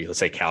Calgary, let's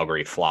say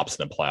Calgary flops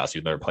in the playoffs,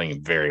 even though they're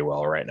playing very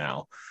well right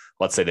now.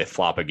 Let's say they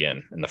flop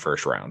again in the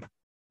first round.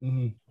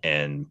 Mm-hmm.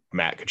 And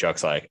Matt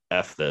Tkachuk's like,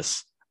 F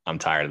this. I'm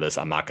tired of this.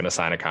 I'm not going to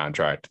sign a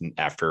contract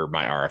after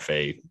my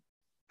RFA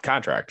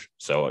contract.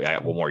 So I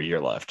got one more year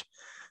left.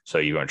 So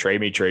you want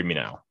to trade me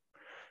now.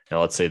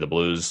 Now let's say the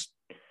Blues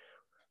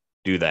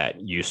do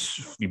that. You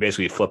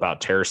basically flip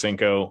out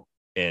Tarasenko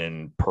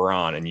and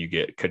Perron and you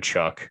get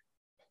Tkachuk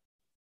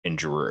and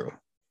Giroux.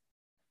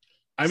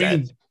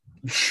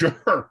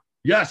 Sure.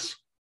 Yes.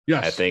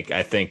 I think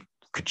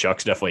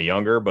Tkachuk's definitely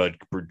younger, but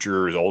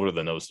Giroux is older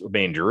than those. I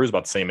mean, Giroux is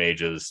about the same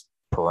age as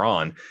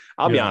Perron.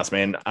 I'll be honest,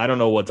 man. I don't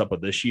know what's up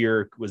with this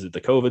year. Was it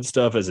the COVID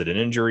stuff? Is it an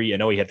injury? I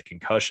know he had the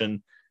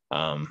concussion.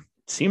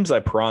 Seems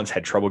like Perron's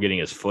had trouble getting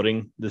his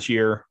footing this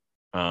year.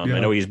 I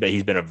know he's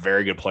been a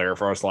very good player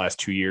for us the last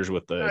 2 years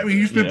with the. I mean,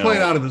 he's been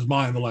playing out of his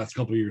mind the last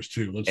couple of years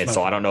too.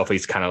 So I don't know if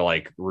he's kind of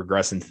like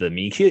regressing to the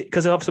mean,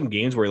 because he'll have some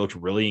games where he looks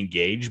really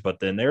engaged, but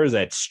then there was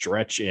that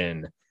stretch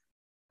in,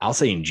 I'll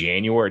say in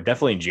January,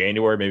 definitely in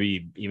January,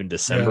 maybe even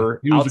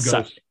December. Yeah, he was a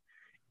ghost.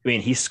 I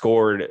mean, he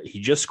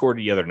just scored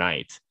the other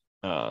night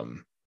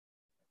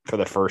for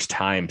the first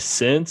time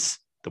since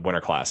the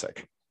Winter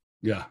Classic.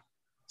 Yeah.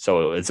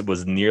 So it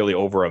was nearly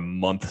over a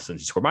month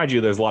since he scored. Mind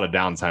you, there's a lot of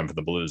downtime for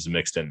the Blues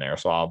mixed in there.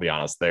 So I'll be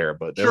honest there,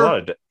 but there's a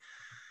lot of,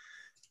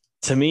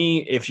 to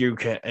me, if you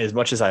can, as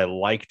much as I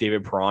like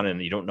David Perron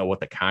and you don't know what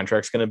the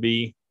contract's going to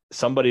be,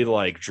 somebody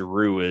like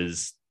Giroux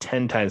is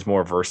 10 times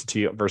more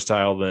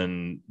versatile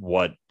than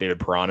what David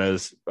Perron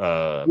is.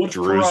 What's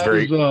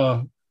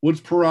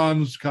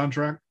Perron's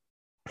contract?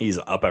 He's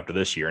up after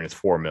this year and it's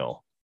 $4 million.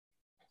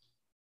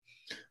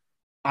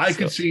 I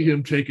could see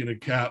him taking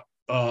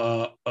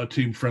a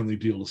team-friendly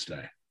deal to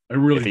stay. I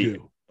really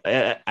do.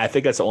 I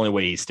think that's the only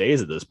way he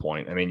stays at this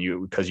point. I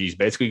mean, because he's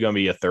basically going to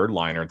be a third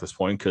liner at this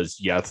point, because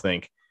you have to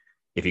think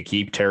if you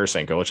keep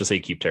Tarasenko, let's just say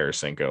you keep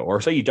Tarasenko, or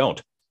say you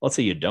don't. Let's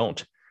say you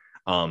don't.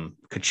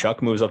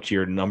 Kachuk moves up to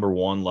your number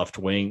one left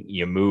wing.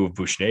 You move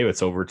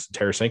Bushnevitz over to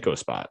Tarasenko's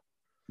spot.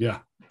 Yeah.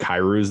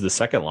 Kairu's the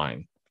second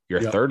line.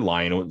 Your third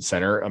line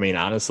center. I mean,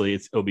 honestly,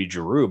 it'll be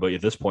Giroux, but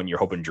at this point, you're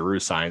hoping Giroux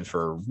signs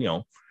for,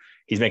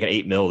 he's making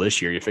 $8 million this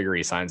year. You figure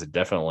he signs at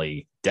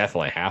definitely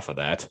half of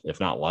that, if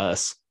not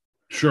less.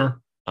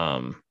 Sure.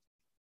 And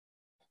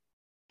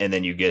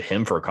then you get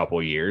him for a couple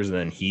of years, and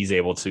then he's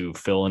able to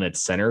fill in at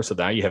center. So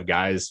now you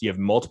have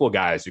multiple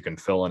guys who can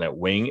fill in at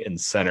wing and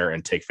center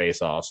and take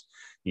faceoffs.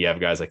 You have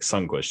guys like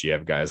Sundqvist. You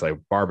have guys like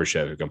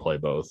Barbashev who can play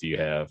both. You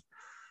have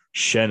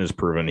Shen has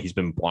proven he's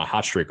been on a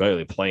hot streak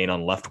lately, playing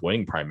on left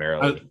wing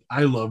primarily.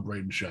 I love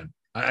Braden Shen.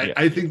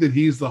 I think that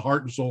he's the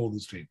heart and soul of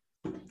this team.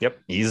 Yep.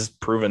 He's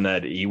proven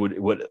that he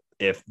would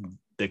if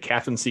the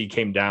captaincy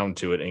came down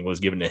to it and was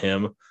given to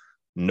him,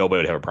 nobody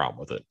would have a problem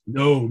with it.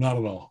 No, not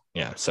at all.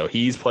 Yeah. So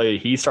he's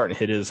starting to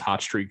hit his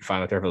hot streak,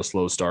 finally there for a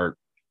slow start.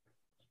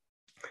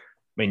 I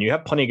mean, you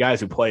have plenty of guys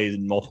who play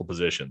in multiple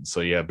positions.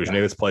 So yeah,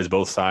 Buchnevitz plays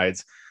both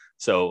sides.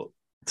 So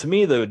to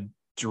me, the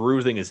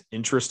Giroux thing is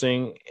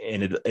interesting,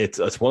 and it's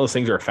one of those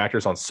things that are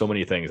factors on so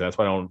many things. That's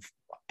why I don't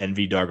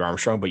envy Doug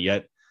Armstrong, but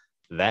yet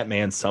that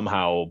man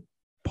somehow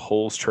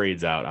pulls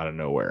trades out of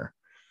nowhere.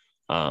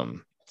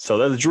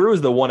 So the Giroux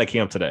is the one that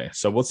came up today.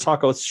 So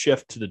let's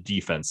shift to the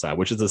defense side,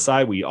 which is the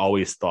side we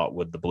always thought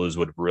the Blues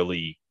would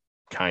really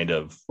kind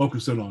of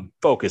focus in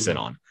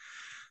on.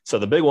 So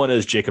the big one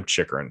is Jacob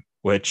Chychrun,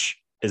 which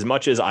as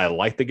much as I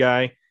like the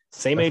guy,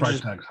 same age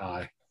price tag's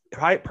high.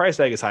 Price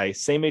tag is high,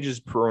 same age as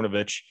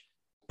Perunovic.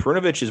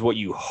 Perunovic is what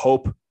you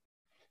hope.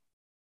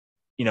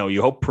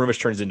 You hope Perunovic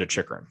turns into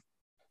Chychrun.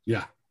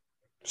 Yeah.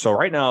 So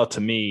right now,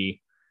 to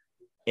me,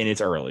 and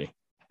it's early,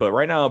 but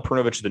right now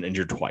Perunovic has been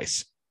injured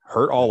twice.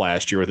 Hurt all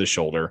last year with his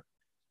shoulder.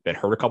 Been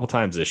hurt a couple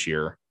times this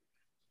year.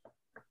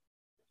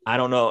 I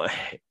don't know.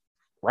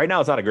 Right now,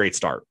 it's not a great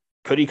start.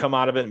 Could he come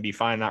out of it and be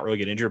fine, not really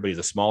get injured, but he's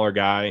a smaller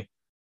guy.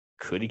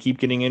 Could he keep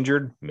getting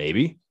injured?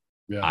 Maybe.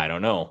 Yeah. I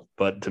don't know.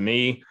 But to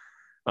me,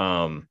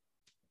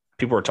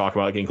 people were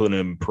talking about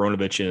including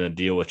Perunovic in a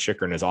deal with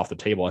Chychrun is off the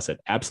table. I said,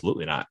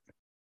 absolutely not.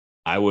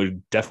 I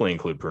would definitely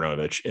include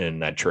Perunovic in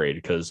that trade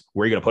because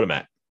where are you going to put him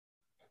at?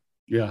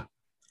 Yeah.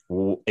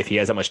 Well, if he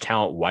has that much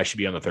talent, why should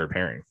he be on the third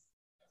pairing?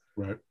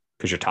 Right.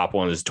 Because your top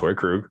one is Torrey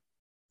Krug.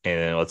 And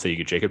then let's say you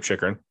get Jacob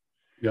Chychrun.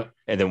 Yeah.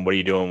 And then what are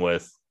you doing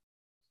with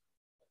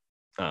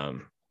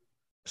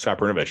Scott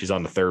Perunovic? He's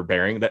on the third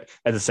pairing. That's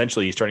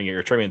essentially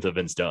you're turning into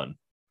Vince Dunn.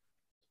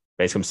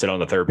 Basically, him sit on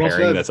the third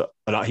pairing.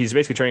 He's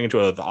basically turning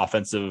into an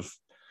offensive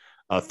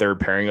third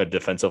pairing, a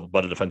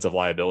defensive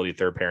liability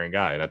third pairing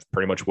guy. That's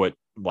pretty much what,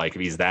 if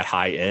he's that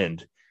high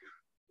end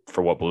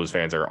for what Blues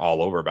fans are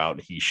all over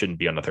about, he shouldn't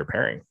be on the third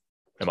pairing,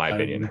 in my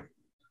opinion.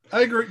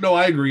 I agree. No,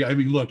 I agree. I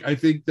mean, look, I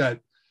think that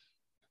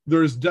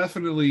there's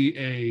definitely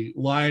a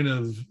line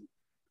of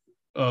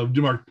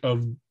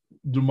demarcation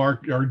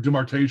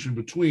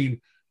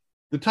between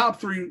the top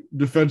three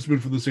defensemen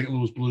for the St.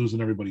 Louis Blues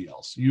and everybody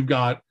else. You've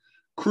got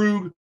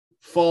Krug,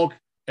 Falk,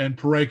 and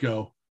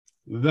Parayko,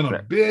 then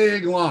a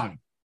big line,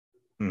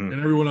 and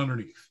everyone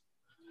underneath.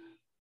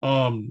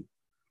 And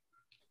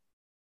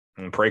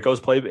Parayko's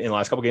played in the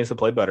last couple of games to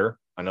play better.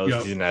 I know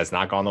this season has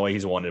not gone the way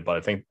he's wanted, but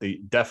I think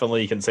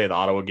definitely you can say the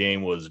Ottawa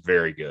game was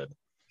very good.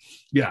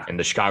 Yeah. And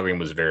the Chicago game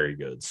was very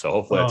good. So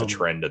hopefully that's a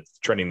trend that's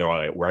trending the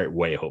right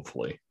way,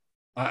 hopefully.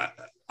 I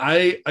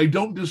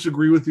don't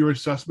disagree with your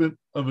assessment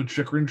of a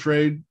Chychrun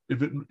trade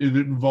if it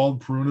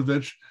involved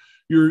Perunovic.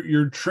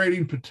 You're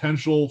trading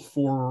potential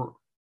for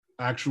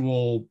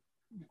actual.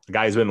 The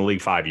guy's been in the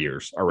league 5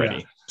 years already.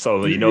 Yeah.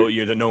 So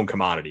you're the known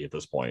commodity at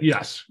this point.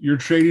 Yes. You're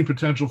trading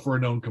potential for a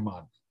known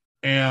commodity.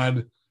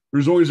 And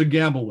there's always a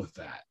gamble with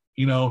that.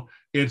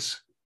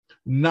 It's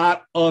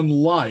not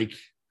unlike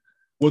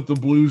what the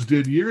Blues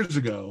did years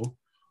ago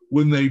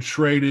when they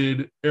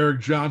traded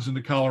Eric Johnson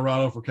to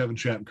Colorado for Kevin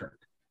Shattenkirk.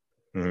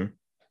 Mm-hmm.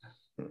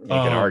 You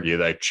can argue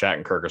that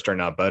Shattenkirk has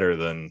turned out better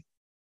than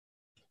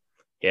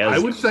he has. I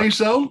would say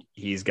so.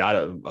 He's got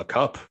a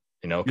cup,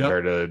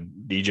 compared to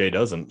DJ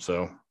doesn't.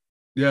 So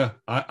yeah,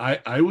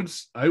 I would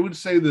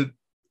say that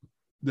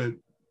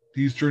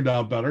he's turned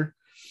out better.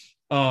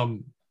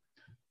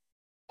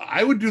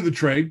 I would do the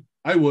trade.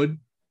 I would.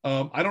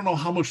 I don't know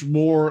how much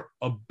more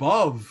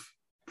above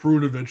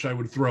Perunovic I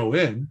would throw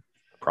in.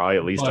 Probably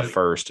at least a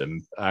first.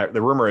 And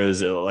the rumor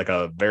is like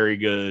a very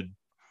good,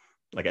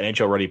 like an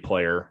NHL ready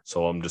player.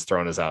 So I'm just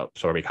throwing this out.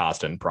 So it'll be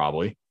Kostin,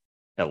 probably.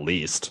 At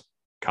least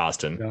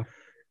Kostin. Yeah.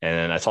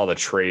 And I saw the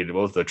trade.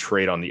 What was the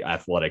trade on the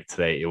Athletic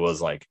today? It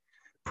was like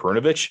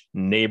Perunovic,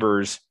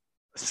 Neighbors,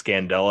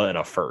 Scandella, and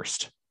a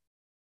first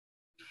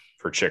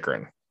for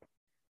Chychrun.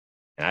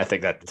 And I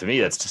think that, to me,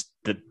 that's just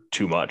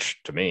too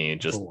much to me.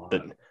 Just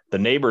the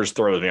Neighbors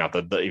throws me out.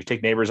 If you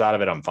take Neighbors out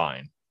of it, I'm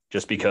fine.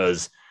 Just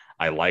because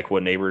I like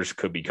what Neighbors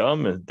could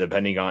become,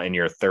 depending on in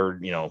your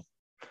third,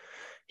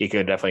 he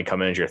could definitely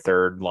come in as your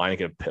third line. He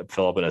could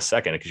fill up in a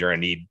second because you're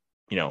going to need,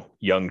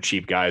 young,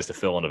 cheap guys to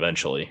fill in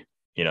eventually,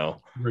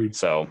 Great.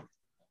 So,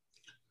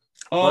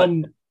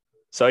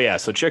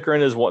 so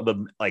Chychrun is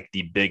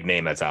the big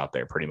name that's out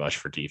there pretty much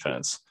for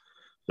defense.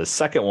 The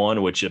second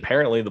one, which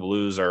apparently the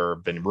Blues are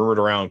been rumored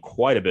around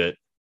quite a bit,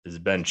 is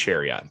Ben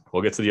Chariot.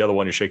 We'll get to the other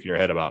one you're shaking your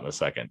head about in a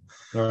second.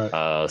 All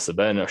right. So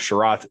Ben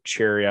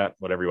Chariot,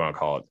 whatever you want to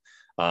call it,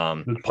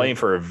 playing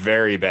for a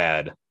very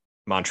bad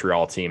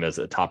Montreal team as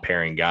a top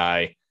pairing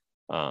guy.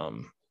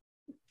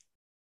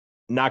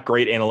 Not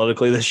great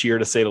analytically this year,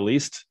 to say the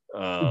least.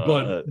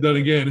 But then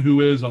again, who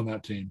is on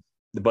that team?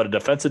 But a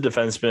defensive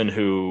defenseman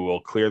who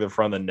will clear the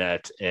front of the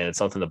net, and it's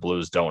something the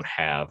Blues don't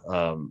have.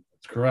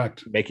 That's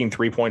correct. Making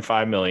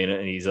 $3.5 million,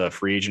 and he's a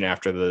free agent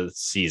after the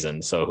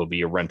season, so he'll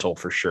be a rental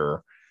for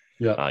sure.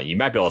 Yeah, you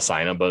might be able to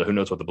sign him, but who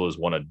knows what the Blues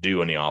want to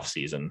do in the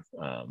offseason.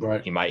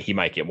 Right. He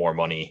might get more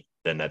money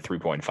than that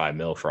 $3.5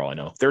 million for all I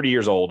know. 30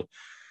 years old.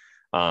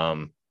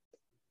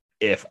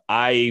 If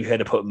I had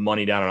to put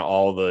money down on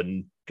all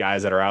the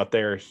guys that are out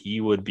there,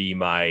 he would be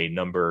my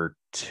number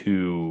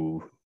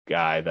 2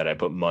 guy that I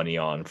put money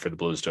on for the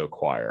Blues to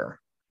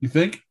acquire. You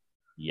think?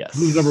 Yes.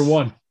 Who's number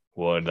 1?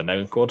 Well,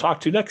 then we'll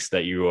talk to next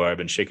that you have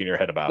been shaking your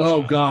head about.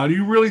 Oh, God.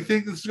 You really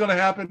think this is going to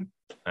happen?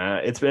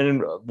 It's been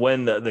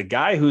when the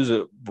guy who's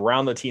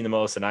around the team the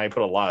most, and I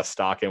put a lot of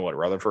stock in what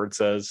Rutherford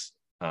says,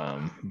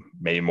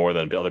 maybe more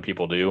than other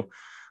people do,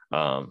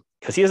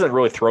 because he doesn't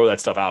really throw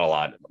that stuff out a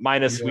lot.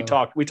 Minus, we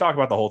talked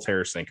about the whole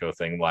Tarasenko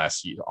thing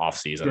last off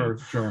season.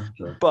 Sure.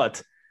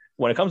 But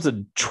when it comes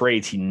to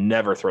trades, he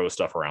never throws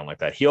stuff around like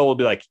that. He'll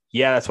be like,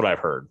 "Yeah, that's what I've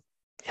heard."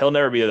 He'll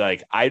never be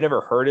like, "I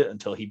never heard it"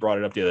 until he brought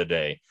it up the other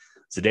day.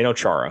 Zdeno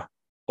Chara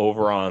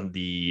over on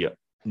the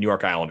New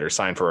York Islanders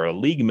signed for a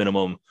league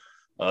minimum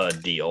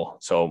deal.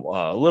 So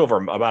a little over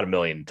about $1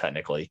 million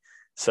technically.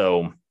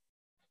 So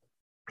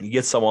you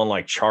get someone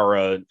like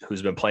Chara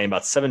who's been playing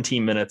about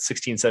 16, 17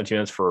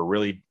 minutes for a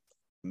really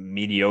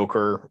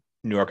mediocre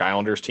New York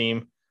Islanders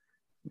team.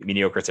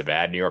 Mediocre, it's a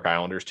bad New York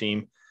Islanders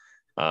team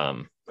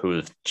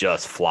who's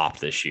just flopped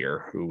this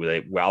year.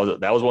 That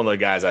was one of the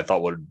guys I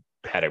thought would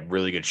had a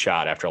really good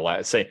shot after one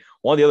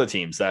of the other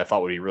teams that I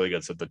thought would be really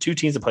good. So the 2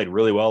 teams that played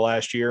really well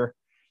last year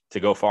to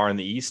go far in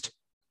the East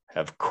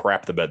have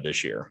crapped the bed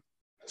this year.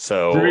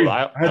 So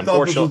I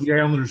thought this was the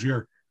Islanders'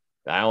 year.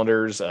 The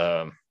Islanders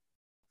not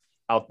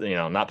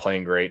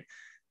playing great.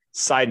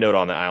 Side note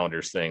on the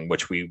Islanders thing,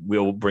 which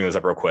we'll bring this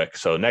up real quick.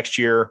 So next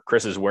year,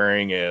 Chris is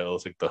wearing it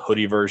looks like the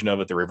hoodie version of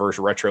it. The reverse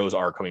retros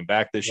are coming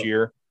back this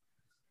year.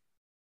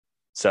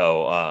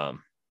 So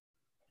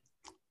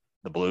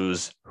the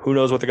Blues, who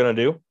knows what they're going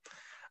to do?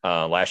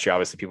 Last year,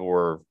 obviously,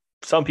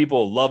 some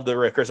people love the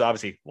red. Chris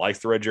obviously likes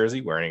the red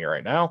jersey, wearing it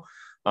right now.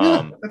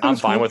 I'm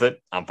fine with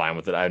it. I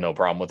have no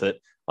problem with it.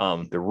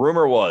 The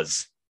rumor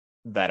was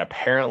that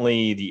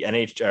apparently the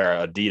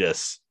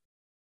Adidas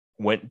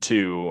went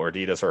to, or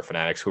Adidas or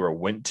Fanatics,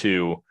 went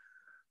to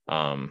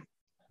the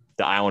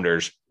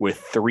Islanders with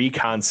 3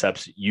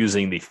 concepts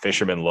using the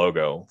Fisherman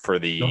logo for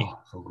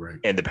so great.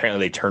 And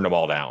apparently they turned them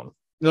all down.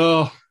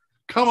 Oh,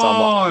 come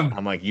on.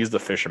 I'm like, use the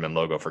Fisherman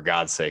logo for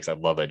God's sakes. I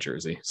love that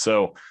jersey.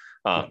 So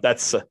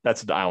that's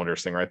the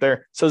Islanders thing right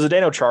there. So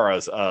Zdeno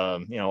Chara's,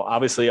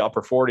 obviously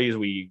upper 40s.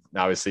 We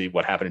obviously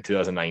what happened in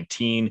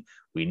 2019.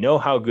 We know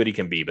how good he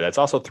can be, but that's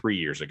also 3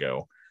 years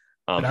ago.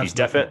 He's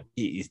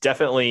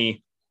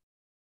definitely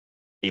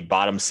a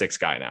bottom 6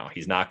 guy now.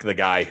 He's not the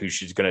guy who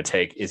she's going to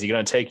take. Is he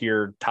going to take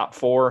your top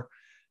 4?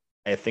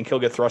 I think he'll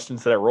get thrust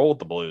into that role with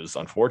the Blues,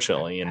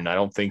 unfortunately. And I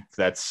don't think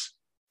that's,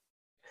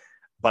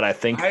 but I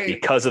think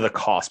because of the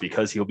cost,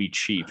 because he'll be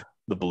cheap,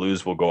 the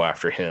Blues will go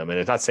after him. And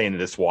it's not saying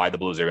that it's why the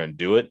Blues are going to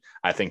do it.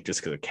 I think just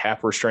because of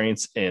cap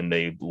restraints and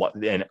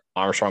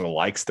Armstrong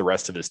likes the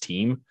rest of his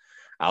team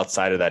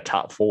outside of that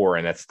top 4.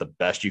 And that's the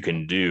best you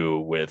can do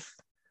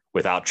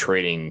without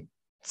trading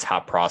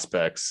top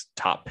prospects,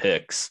 top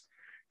picks.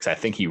 Because I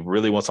think he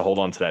really wants to hold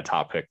on to that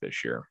top pick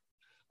this year.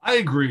 I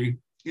agree.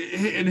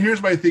 And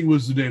here's my thing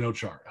with Zdeno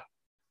Chara.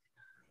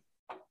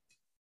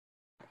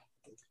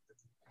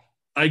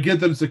 I get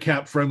that it's a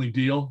cap-friendly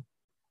deal.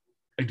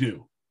 I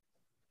do.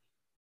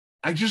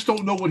 I just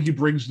don't know what he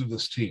brings to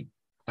this team.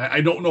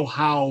 I don't know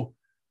how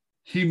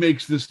he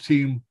makes this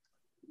team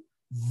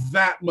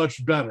that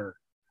much better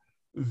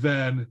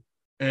than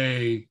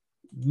a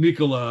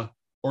Nikola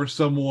or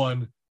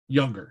someone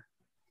younger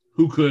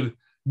who could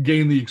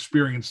gain the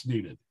experience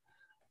needed.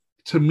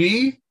 To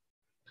me,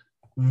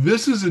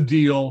 this is a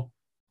deal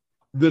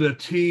that a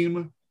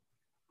team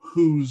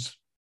who's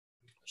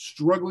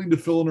struggling to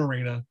fill an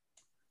arena,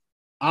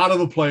 out of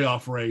the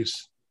playoff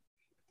race,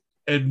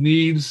 and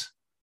needs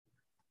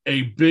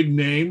a big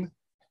name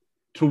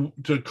to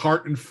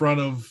cart in front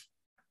of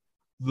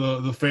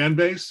the fan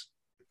base,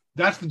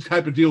 that's the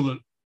type of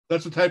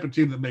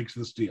team that makes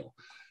this deal.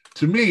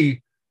 To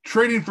me,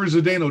 trading for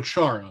Zdeno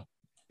Chara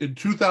in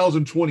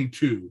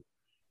 2022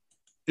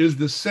 is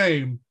the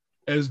same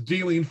as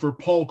dealing for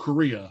Paul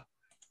Kariya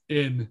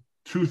in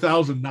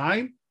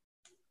 2009.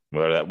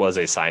 Well, that was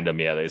they signed him.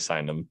 Yeah, they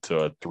signed him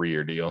to a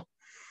 3-year deal.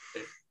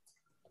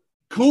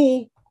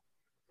 Cool.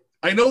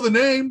 I know the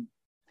name.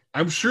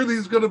 I'm sure that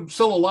he's going to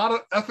sell a lot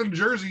of effing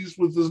jerseys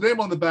with his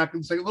name on the back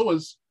in St.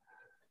 Louis.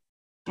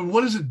 But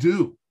what does it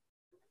do?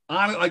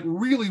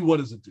 Really, what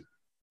does it do?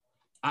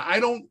 I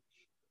don't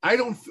I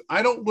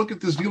don't look at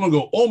this deal and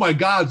go, oh my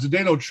God,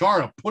 Zdeno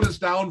Chara, put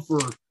us in.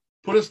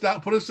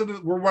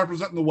 We're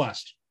representing the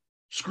West.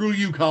 Screw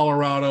you,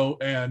 Colorado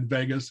and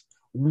Vegas.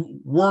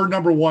 We're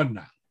number one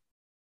now.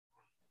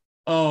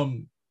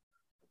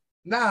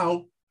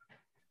 Now,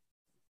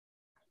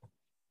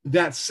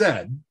 that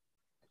said,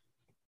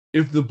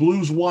 if the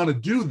Blues want to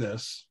do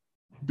this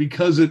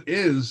because it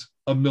is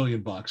 $1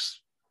 million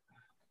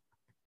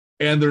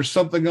and there's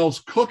something else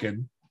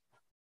cooking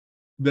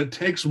that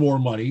takes more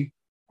money,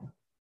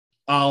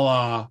 a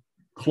la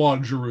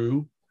Claude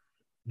Giroux,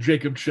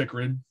 Jacob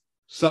Chikrin,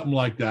 something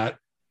like that,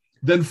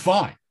 then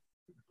fine.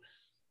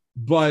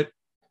 But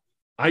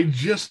I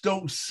just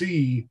don't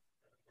see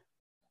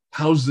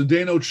how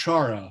Zdeno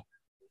Chara,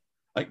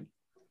 like,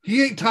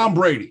 he ain't Tom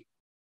Brady.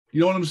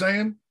 You know what I'm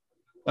saying?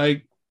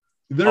 Like,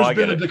 there's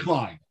been a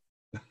decline.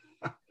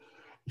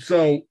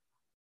 So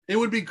it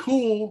would be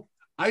cool.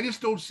 I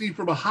just don't see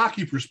from a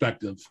hockey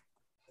perspective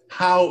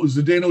how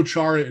Zdeno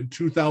Chara in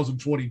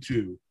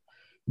 2022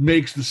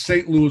 makes the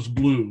St. Louis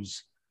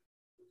Blues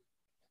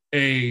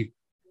a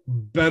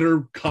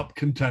better cup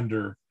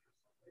contender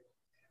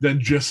than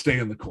just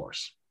staying the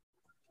course.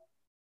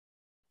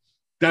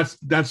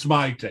 That's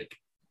my take.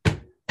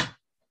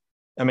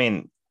 I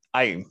mean,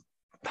 I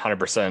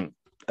 100%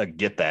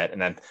 get that,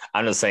 and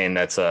I'm just saying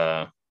that's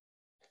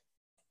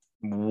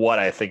what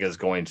I think is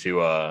going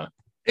to.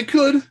 It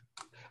could.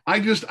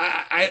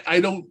 I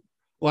don't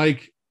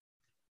like.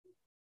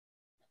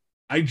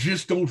 I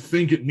just don't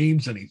think it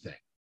means anything.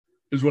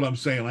 Is what I'm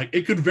saying. Like,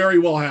 it could very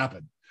well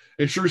happen.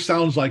 It sure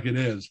sounds like it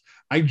is.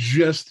 I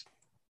just.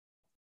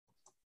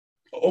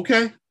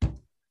 Okay,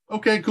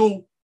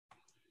 cool.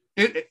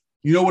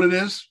 You know what it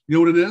is? You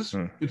know what it is?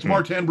 Mm-hmm. It's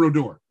Martin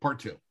Brodeur, part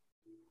 2.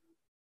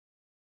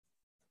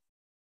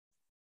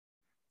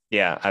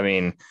 Yeah, I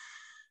mean,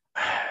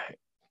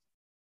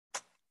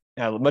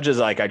 as much as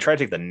like I try to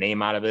take the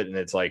name out of it, and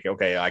it's like,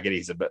 okay, I get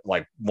he's a bit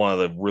like one of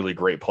the really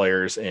great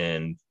players,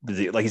 and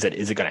like he said,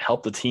 is it going to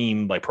help the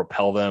team, like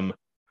propel them?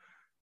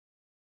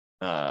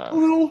 A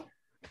little.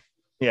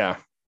 Yeah.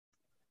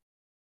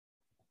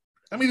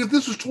 I mean, if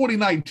this was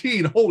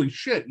 2019, holy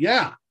shit,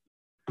 yeah,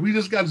 we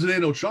just got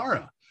Zdeno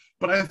Chara.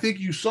 But I think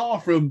you saw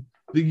from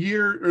the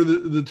year or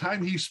the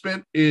time he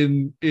spent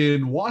in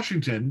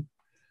Washington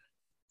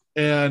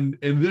and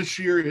this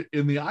year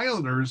in the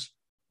Islanders,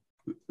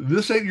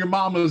 this ain't your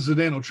mama's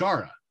Zdeno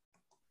Chara.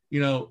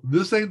 You know,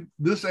 this ain't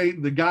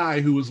the guy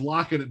who was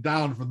locking it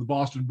down for the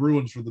Boston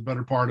Bruins for the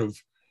better part of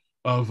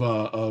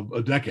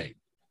a decade.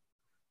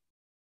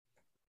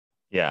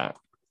 Yeah,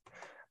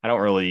 I don't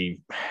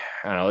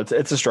know.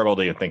 It's a struggle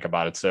to even think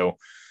about it. So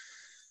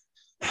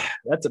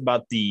that's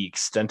about the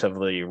extent of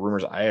the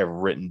rumors I have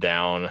written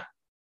down.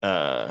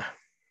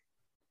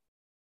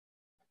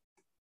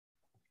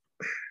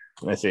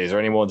 Let's see. Is there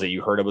any ones that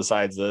you heard of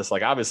besides this?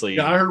 Like, obviously,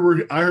 yeah, I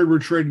heard we're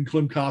trading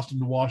Klim Kostin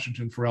to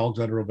Washington for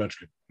Alexander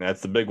Ovechkin.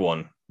 That's the big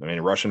one. I mean,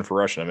 Russian for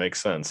Russian, it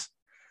makes sense.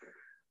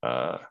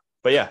 But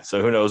yeah,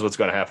 so who knows what's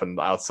going to happen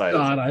outside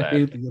God, of that. I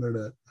hate the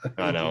internet.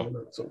 I know the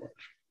internet so much.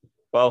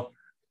 Well,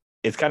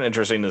 it's kind of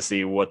interesting to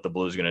see what the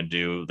Blues are going to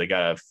do. They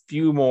got a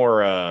few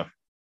more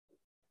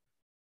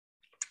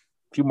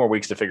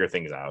weeks to figure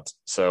things out.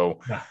 So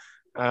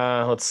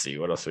let's see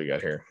what else we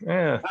got here.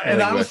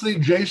 And honestly,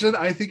 Jason,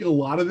 I think a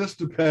lot of this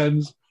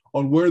depends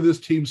on where this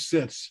team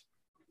sits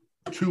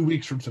 2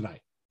 weeks from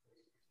tonight.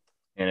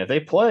 And if they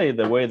play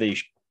the way they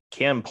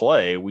can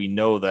play, we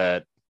know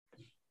that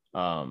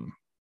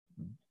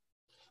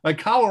like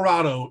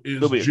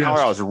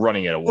Colorado's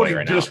running it away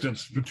right now.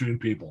 Distance between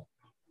people.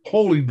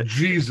 Holy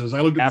Jesus!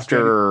 I looked at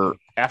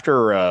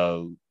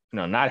after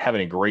not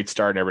having a great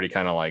start and everybody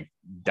kind of like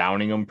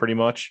downing them pretty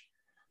much.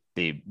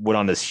 They went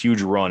on this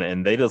huge run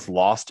and they just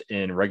lost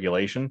in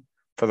regulation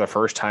for the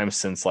first time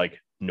since like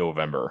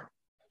November.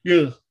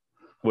 Yeah,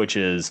 which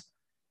is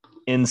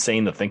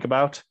insane to think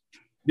about.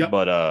 Yeah,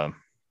 but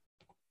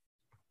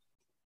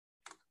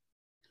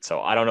so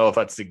I don't know if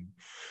that's a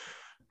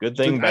good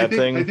thing, bad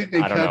thing. I think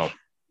don't know.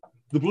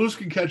 The Blues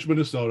can catch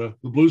Minnesota.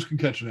 The Blues can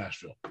catch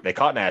Nashville. They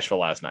caught Nashville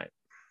last night.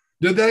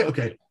 Did they?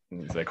 Okay.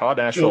 They caught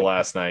Nashville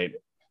last night,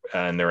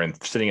 and they're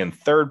sitting in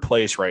third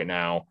place right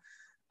now.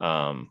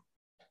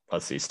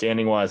 Let's see,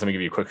 standing wise, let me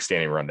give you a quick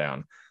standing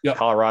rundown. Yep.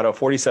 Colorado,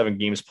 47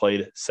 games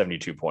played,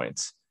 72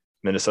 points.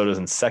 Minnesota's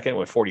in second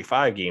with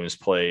 45 games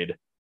played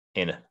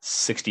and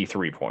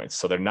 63 points.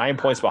 So they're 9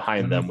 points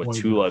behind them with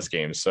 2 less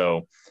games.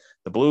 So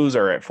the Blues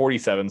are at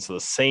 47, so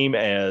the same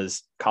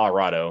as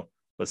Colorado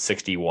with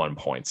 61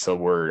 points. So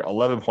we're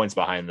 11 points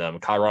behind them.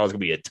 Colorado's going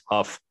to be a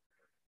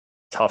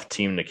tough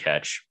team to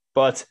catch,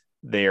 but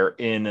they're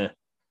in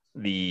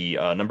the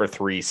number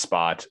 3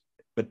 spot,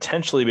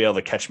 potentially be able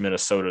to catch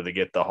Minnesota to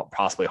get the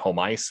possibly home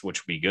ice,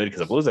 which would be good because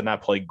the Blues have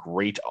not played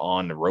great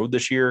on the road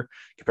this year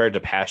compared to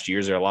past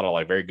years. There are a lot of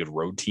like very good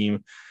road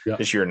team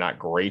this year, not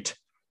great.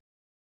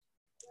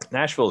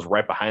 Nashville is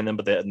right behind them,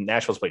 but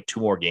Nashville's played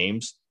 2 more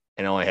games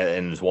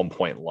and is 1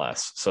 point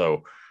less.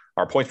 So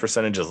our points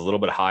percentage is a little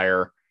bit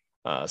higher.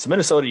 So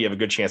Minnesota, you have a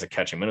good chance of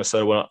catching.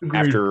 Minnesota,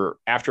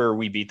 after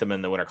we beat them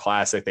in the Winter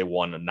Classic, they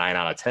won 9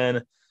 out of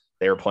 10.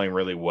 they were playing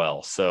really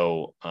well.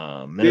 So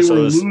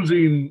Minnesota's, they were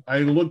losing. I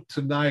looked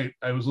tonight.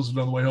 I was listening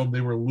on the way home.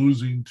 They were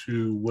losing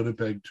to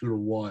Winnipeg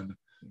 2-1,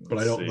 but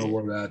I don't know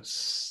where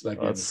that's.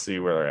 Let's see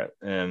where they're at,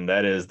 and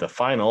that is the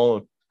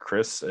final.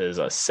 Chris is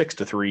a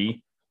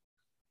 6-3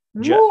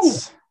 Jets. Woo!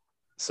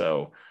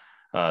 So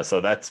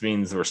that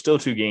means we're still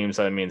 2 games.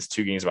 That means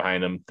 2 games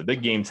behind them. The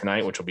big game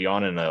tonight, which will be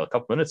on in a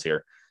couple minutes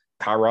here,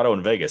 Colorado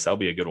and Vegas. That'll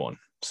be a good one.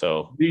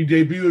 So the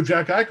debut of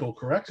Jack Eichel,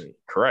 correct?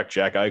 Correct.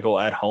 Jack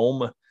Eichel at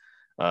home.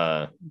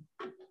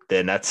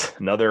 Then that's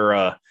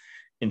another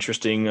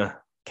interesting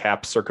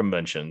cap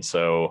circumvention.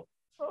 So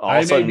all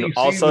of a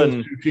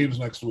sudden, 2 teams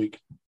next week.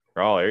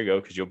 Oh, there you go,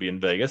 because you'll be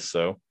in Vegas.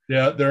 So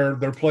yeah, they're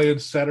playing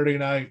Saturday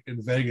night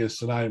in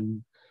Vegas, and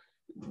I'm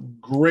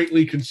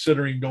greatly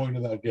considering going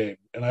to that game.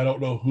 And I don't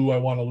know who I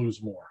want to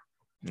lose more.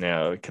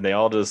 Now, can they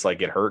all just like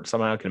get hurt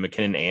somehow? Can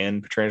McKinnon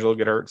and Pietrangelo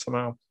get hurt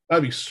somehow?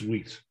 That'd be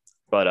sweet.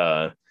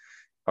 But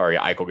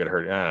Eichel get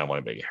hurt. I don't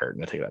want to get hurt.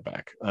 I take that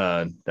back.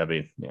 That'd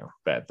be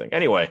bad thing.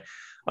 Anyway,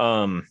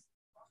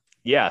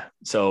 yeah.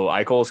 So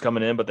Eichel's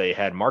coming in, but they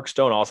had Mark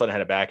Stone all of a sudden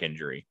had a back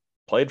injury.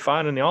 Played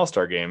fine in the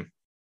All-Star game,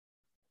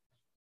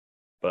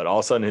 but all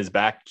of a sudden his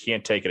back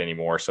can't take it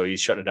anymore. So he's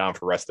shutting it down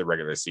for the rest of the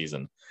regular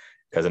season.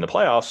 Because in the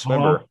playoffs,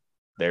 remember,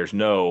 there's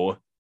no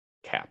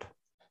cap.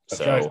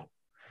 That's right.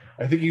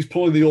 I think he's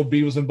pulling the old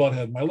Beavis and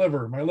Butthead. My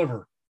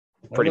liver.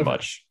 Pretty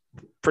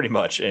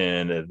much.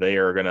 And they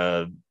are going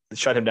to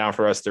shut him down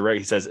for the rest of the regular.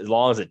 He says, as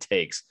long as it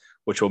takes,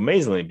 which will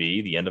amazingly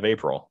be the end of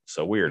April.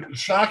 So weird.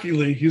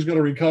 Shockingly, he's going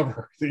to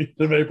recover at the end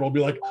of April. Be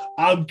like,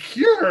 I'm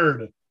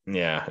cured.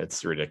 Yeah,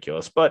 it's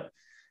ridiculous. But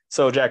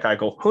so Jack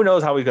Eichel, who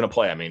knows how he's going to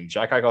play? I mean,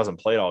 Jack Eichel hasn't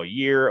played all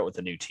year with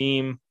a new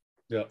team.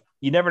 Yeah.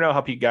 You never know how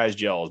guys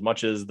gel. As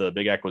much as the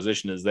big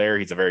acquisition is there,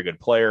 he's a very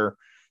good player.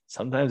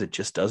 Sometimes it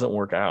just doesn't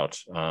work out.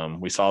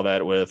 We saw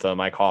that with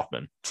Mike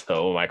Hoffman.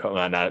 So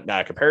not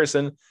a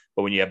comparison,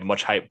 but when you have a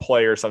much hyped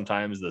player,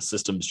 sometimes the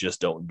systems just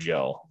don't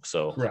gel.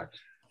 So correct.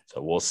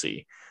 So we'll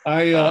see.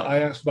 I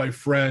asked my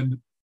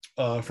friend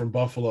from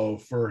Buffalo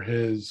for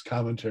his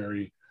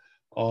commentary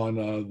on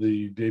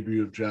the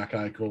debut of Jack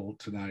Eichel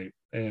tonight,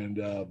 and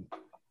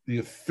the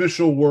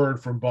official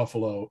word from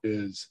Buffalo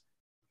is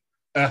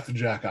F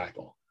Jack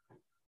Eichel.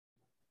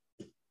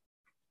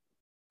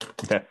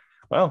 Yeah.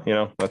 Well,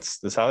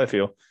 that's how they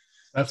feel.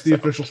 That's the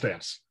official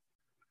stance.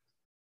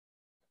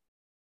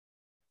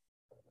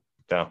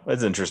 Yeah,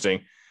 it's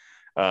interesting.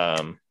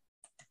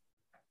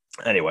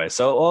 Anyway,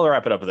 so we'll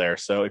wrap it up there.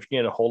 So if you can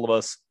get a hold of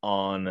us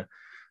on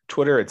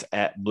Twitter, it's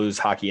at Blues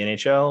Hockey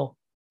NHL.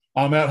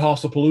 I'm at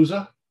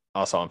Hossapalooza.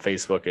 Also on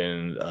Facebook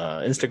and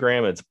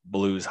Instagram, it's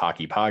Blues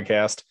Hockey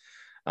Podcast.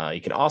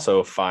 You can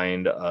also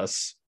find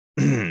us,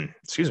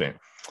 excuse me,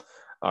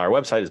 our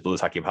website is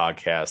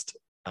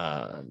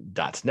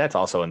blueshockeypodcast.net,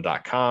 also in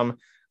 .com.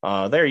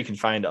 There you can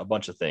find a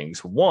bunch of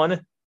things.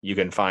 One, you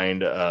can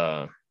find,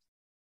 where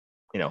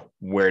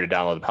to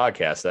download the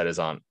podcast. That is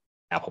on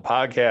Apple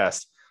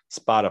Podcasts,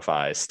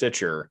 Spotify,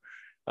 Stitcher,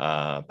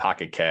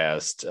 Pocket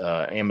Cast,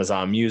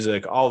 Amazon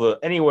Music,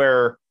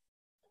 anywhere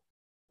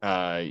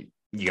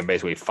you can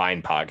basically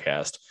find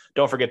podcast.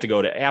 Don't forget to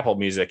go to Apple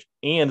Music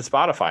and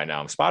Spotify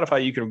now.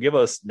 Spotify, you can give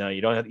us,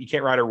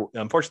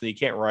 unfortunately, you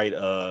can't write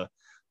a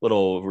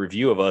little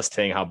review of us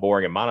saying how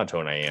boring and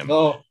monotone I am.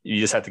 Oh,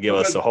 you just have to give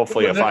us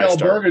hopefully a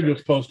 5-star. Bergen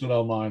just posted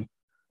online.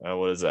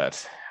 What is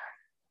that?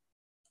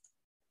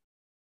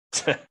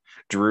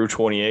 Drew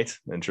 28.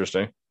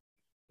 Interesting.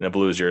 In a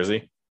Blues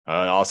jersey.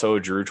 Also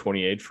Drew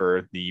 28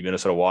 for the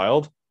Minnesota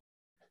Wild.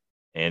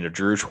 And a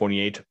Drew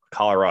 28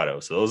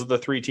 Colorado. So those are the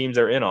 3 teams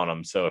that are in on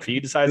him. So if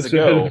he decides to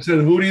go,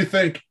 who do you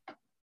think?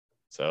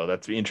 So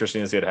that's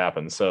interesting to see what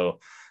happens. So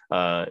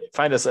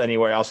find us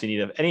anywhere else you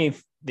need.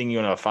 Anything you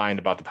want to find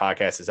about the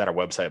podcast is at our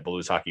website,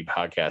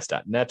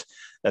 blueshockeypodcast.net.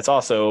 That's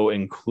also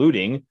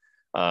including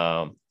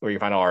where you can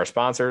find all our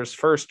sponsors.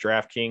 First,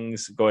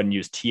 DraftKings. Go ahead and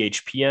use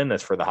THPN.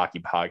 That's for the Hockey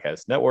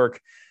Podcast Network.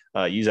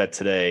 Use that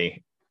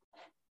today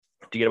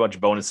to get a bunch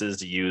of bonuses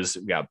to use.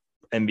 We got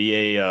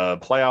NBA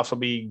playoffs will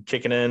be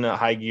kicking in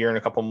high gear in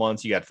a couple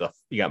months. You got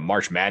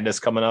March Madness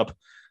coming up.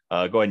 Go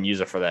ahead and use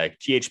it for that.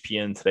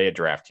 THPN today at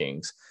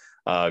DraftKings.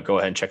 Go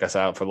ahead and check us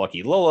out for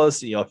Lucky Lola's.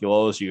 The Lucky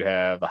Lola's, you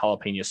have the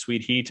jalapeno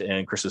sweet heat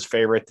and Chris's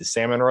favorite, the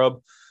salmon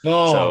rub.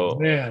 Oh,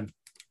 man.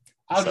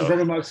 I was just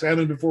rubbing my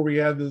salmon before we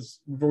did this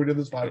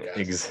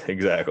podcast.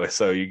 Exactly.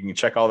 So you can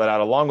check all that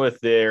out along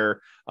with their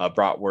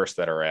bratwurst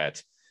that are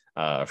at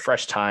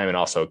Fresh Time and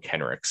also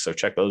Kenrick's. So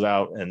check those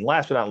out. And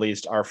last but not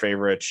least, our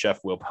favorite, Chef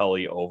Will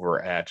Pelly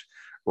over at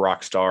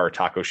Rockstar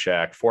Taco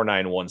Shack,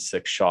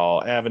 4916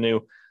 Shaw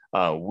Avenue.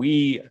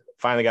 We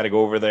finally got to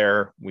go over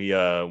there. We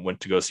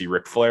went to go see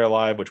Ric Flair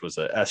live, which was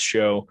a S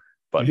show,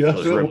 but yes,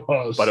 it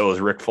was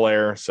Ric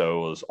Flair,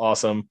 so it was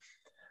awesome.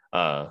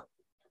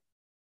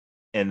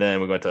 And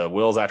then we went to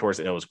Will's afterwards,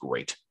 and it was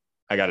great.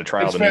 I got to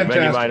try all the new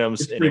menu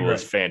items, and it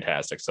was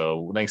fantastic.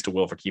 So thanks to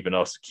Will for keeping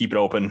it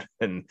open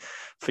and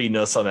feeding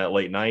us on that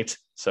late night.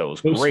 So it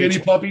was those great.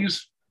 Skinny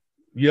puppies,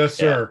 yes,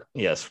 sir.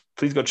 Yeah, yes,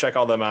 please go check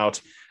all them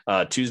out.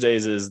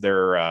 Tuesdays is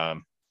their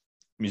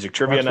music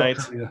trivia night.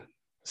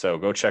 So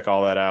go check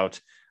all that out.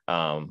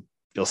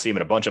 You'll see them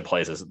in a bunch of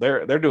places.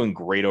 They're doing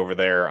great over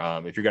there.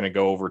 If you're going to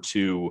go over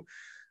to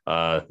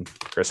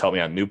Chris, help me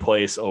out. New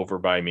place over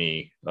by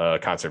me,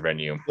 concert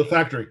venue. The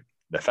Factory.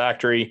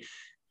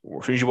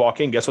 As soon as you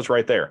walk in, guess what's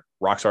right there?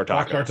 Rockstar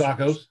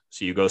Tacos.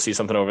 So you go see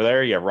something over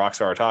there. You have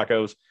Rockstar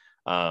Tacos.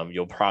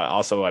 You'll probably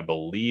also, I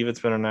believe it's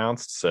been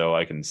announced, so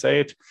I can say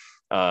it,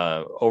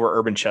 over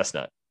Urban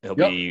Chestnut.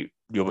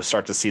 You'll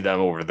start to see them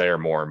over there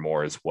more and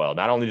more as well.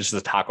 Not only just the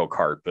taco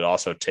cart, but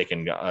also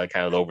taking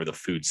kind of over the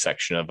food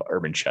section of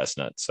Urban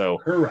Chestnut. So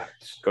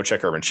correct. Go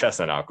check Urban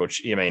Chestnut out. Will's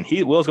going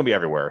to be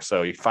everywhere.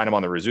 So you find him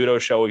on the Rizzuto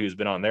show. He's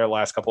been on there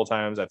last couple of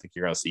times. I think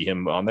you're going to see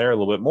him on there a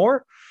little bit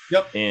more.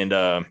 Yep.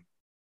 And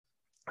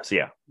so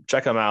yeah,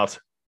 check them out.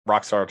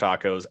 Rockstar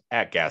Tacos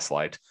at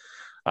Gaslight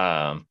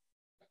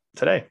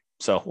today.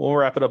 So we'll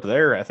wrap it up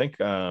there. I think,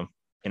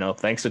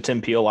 thanks to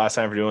Tim Peel last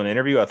time for doing the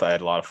interview. I thought I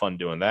had a lot of fun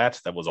doing that.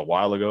 That was a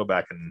while ago,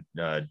 back in,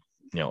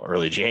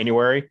 early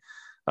January.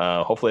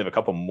 Hopefully I have a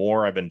couple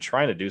more. I've been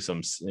trying to do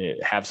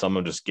have some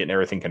of just getting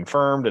everything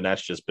confirmed. And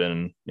that's just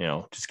been,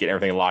 just getting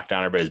everything locked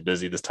down. Everybody's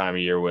busy this time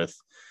of year with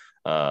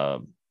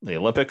the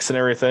Olympics and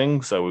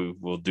everything. So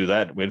we'll do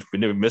that. We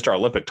missed our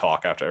Olympic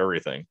talk after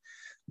everything.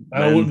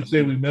 I wouldn't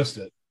say we missed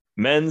it.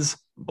 Men's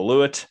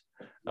blew it.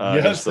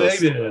 Yes, they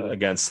did.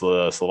 Against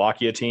the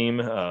Slovakia team.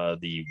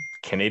 The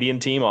Canadian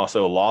team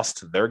also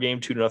lost their game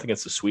 2-0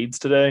 against the Swedes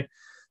today.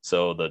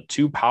 So the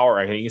two you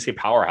can say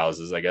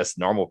powerhouses, I guess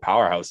normal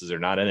powerhouses are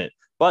not in it.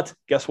 But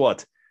guess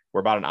what?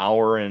 We're about an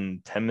hour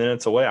and 10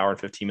 minutes away, hour and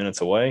 15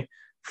 minutes away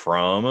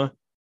from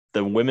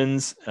the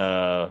women's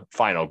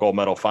gold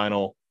medal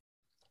final.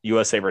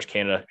 USA versus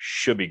Canada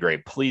should be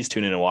great. Please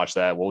tune in and watch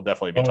that. We'll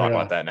definitely be talking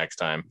about that next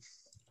time.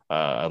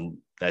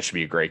 That should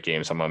be a great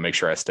game. So I'm going to make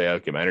sure I stay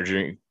up, get my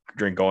energy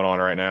drink going on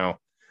right now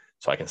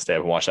so I can stay up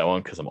and watch that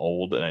one because I'm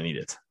old and I need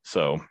it.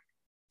 So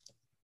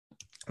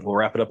we'll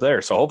wrap it up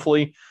there. So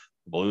hopefully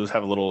the Blues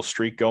have a little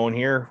streak going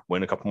here,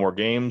 win a couple more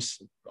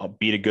games. I'll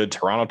beat a good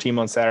Toronto team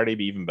on Saturday,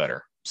 be even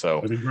better.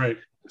 So that'd be great.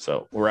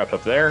 So we'll wrap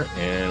up there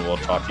and we'll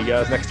talk to you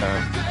guys next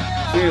time.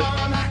 See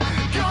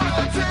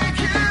you.